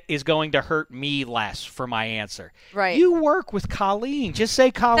one that is going to hurt me less for my answer? Right. You work with Colleen. Just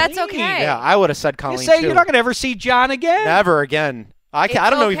say Colleen. That's okay. Yeah, I would have said Colleen, You say too. you're not going to ever see John again. Never again. I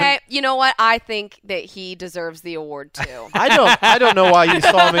don't know even. You know what? I think that he deserves the award too. I don't know why you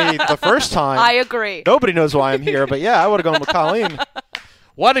saw me the first time. I agree. Nobody knows why I'm here, but yeah, I would have gone with Colleen.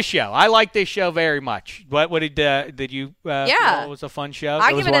 What a show! I like this show very much. What did you? Yeah, it was a fun show.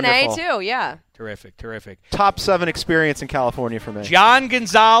 I give it an A too. Yeah. Terrific. Top 7 experience in California for me. John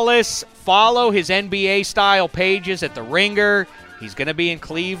Gonzalez. Follow his NBA style pages at The Ringer. He's going to be in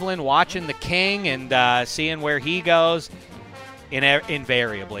Cleveland watching the King and seeing where he goes.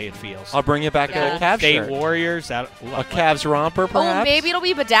 Invariably, it feels. I'll bring you back a Cavs State shirt. Warriors. A Cavs romper, perhaps? Oh, maybe it'll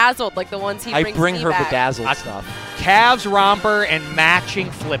be bedazzled like the ones he brings I bring me her back. bedazzled stuff. Cavs romper and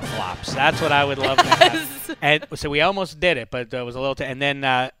matching flip-flops. That's what I would love to have. And so we almost did it, but it was a little and then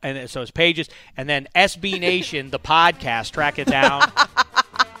so it's pages, and then SB Nation, the podcast, track it down.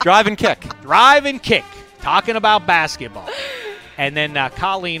 Drive and kick. Talking about basketball. And then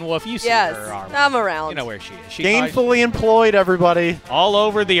Colleen Wolf, you see her. I'm around. You know where she is. Gainfully employed, everybody. All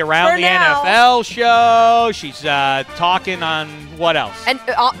over the Around For the now. NFL show. She's talking on what else? And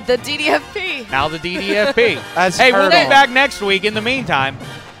the DDFP. Now the DDFP. Hey, we'll be back next week. In the meantime,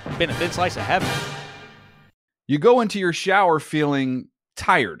 been a thin slice of heaven. You go into your shower feeling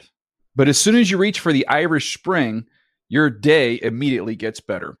tired, but as soon as you reach for the Irish Spring, your day immediately gets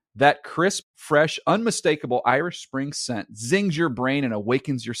better. That crisp, fresh, unmistakable Irish Spring scent zings your brain and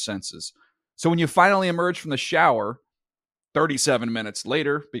awakens your senses. So when you finally emerge from the shower, 37 minutes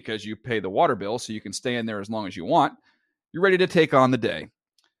later, because you pay the water bill so you can stay in there as long as you want, you're ready to take on the day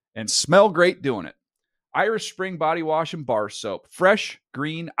and smell great doing it. Irish Spring Body Wash and Bar Soap. Fresh,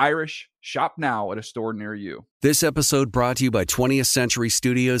 green, Irish. Shop now at a store near you. This episode brought to you by 20th Century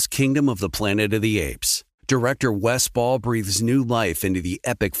Studios' Kingdom of the Planet of the Apes. Director Wes Ball breathes new life into the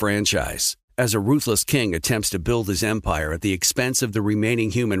epic franchise. As a ruthless king attempts to build his empire at the expense of the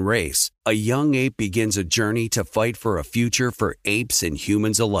remaining human race, a young ape begins a journey to fight for a future for apes and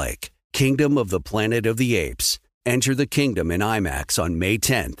humans alike. Kingdom of the Planet of the Apes. Enter the kingdom in IMAX on May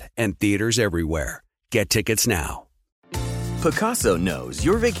 10th and theaters everywhere. Get tickets now. Pacaso knows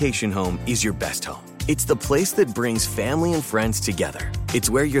your vacation home is your best home. It's the place that brings family and friends together. It's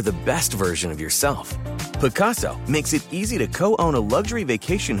where you're the best version of yourself. Pacaso makes it easy to co-own a luxury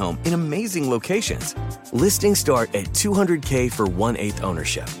vacation home in amazing locations. Listings start at $200K for 1/8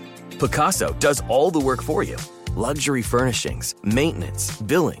 ownership. Pacaso does all the work for you. Luxury furnishings, maintenance,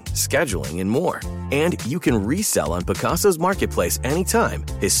 billing, scheduling, and more. And you can resell on Pacaso's marketplace anytime,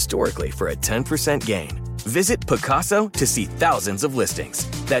 historically for a 10% gain. Visit Pacaso to see thousands of listings.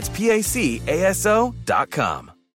 That's PACASO.com.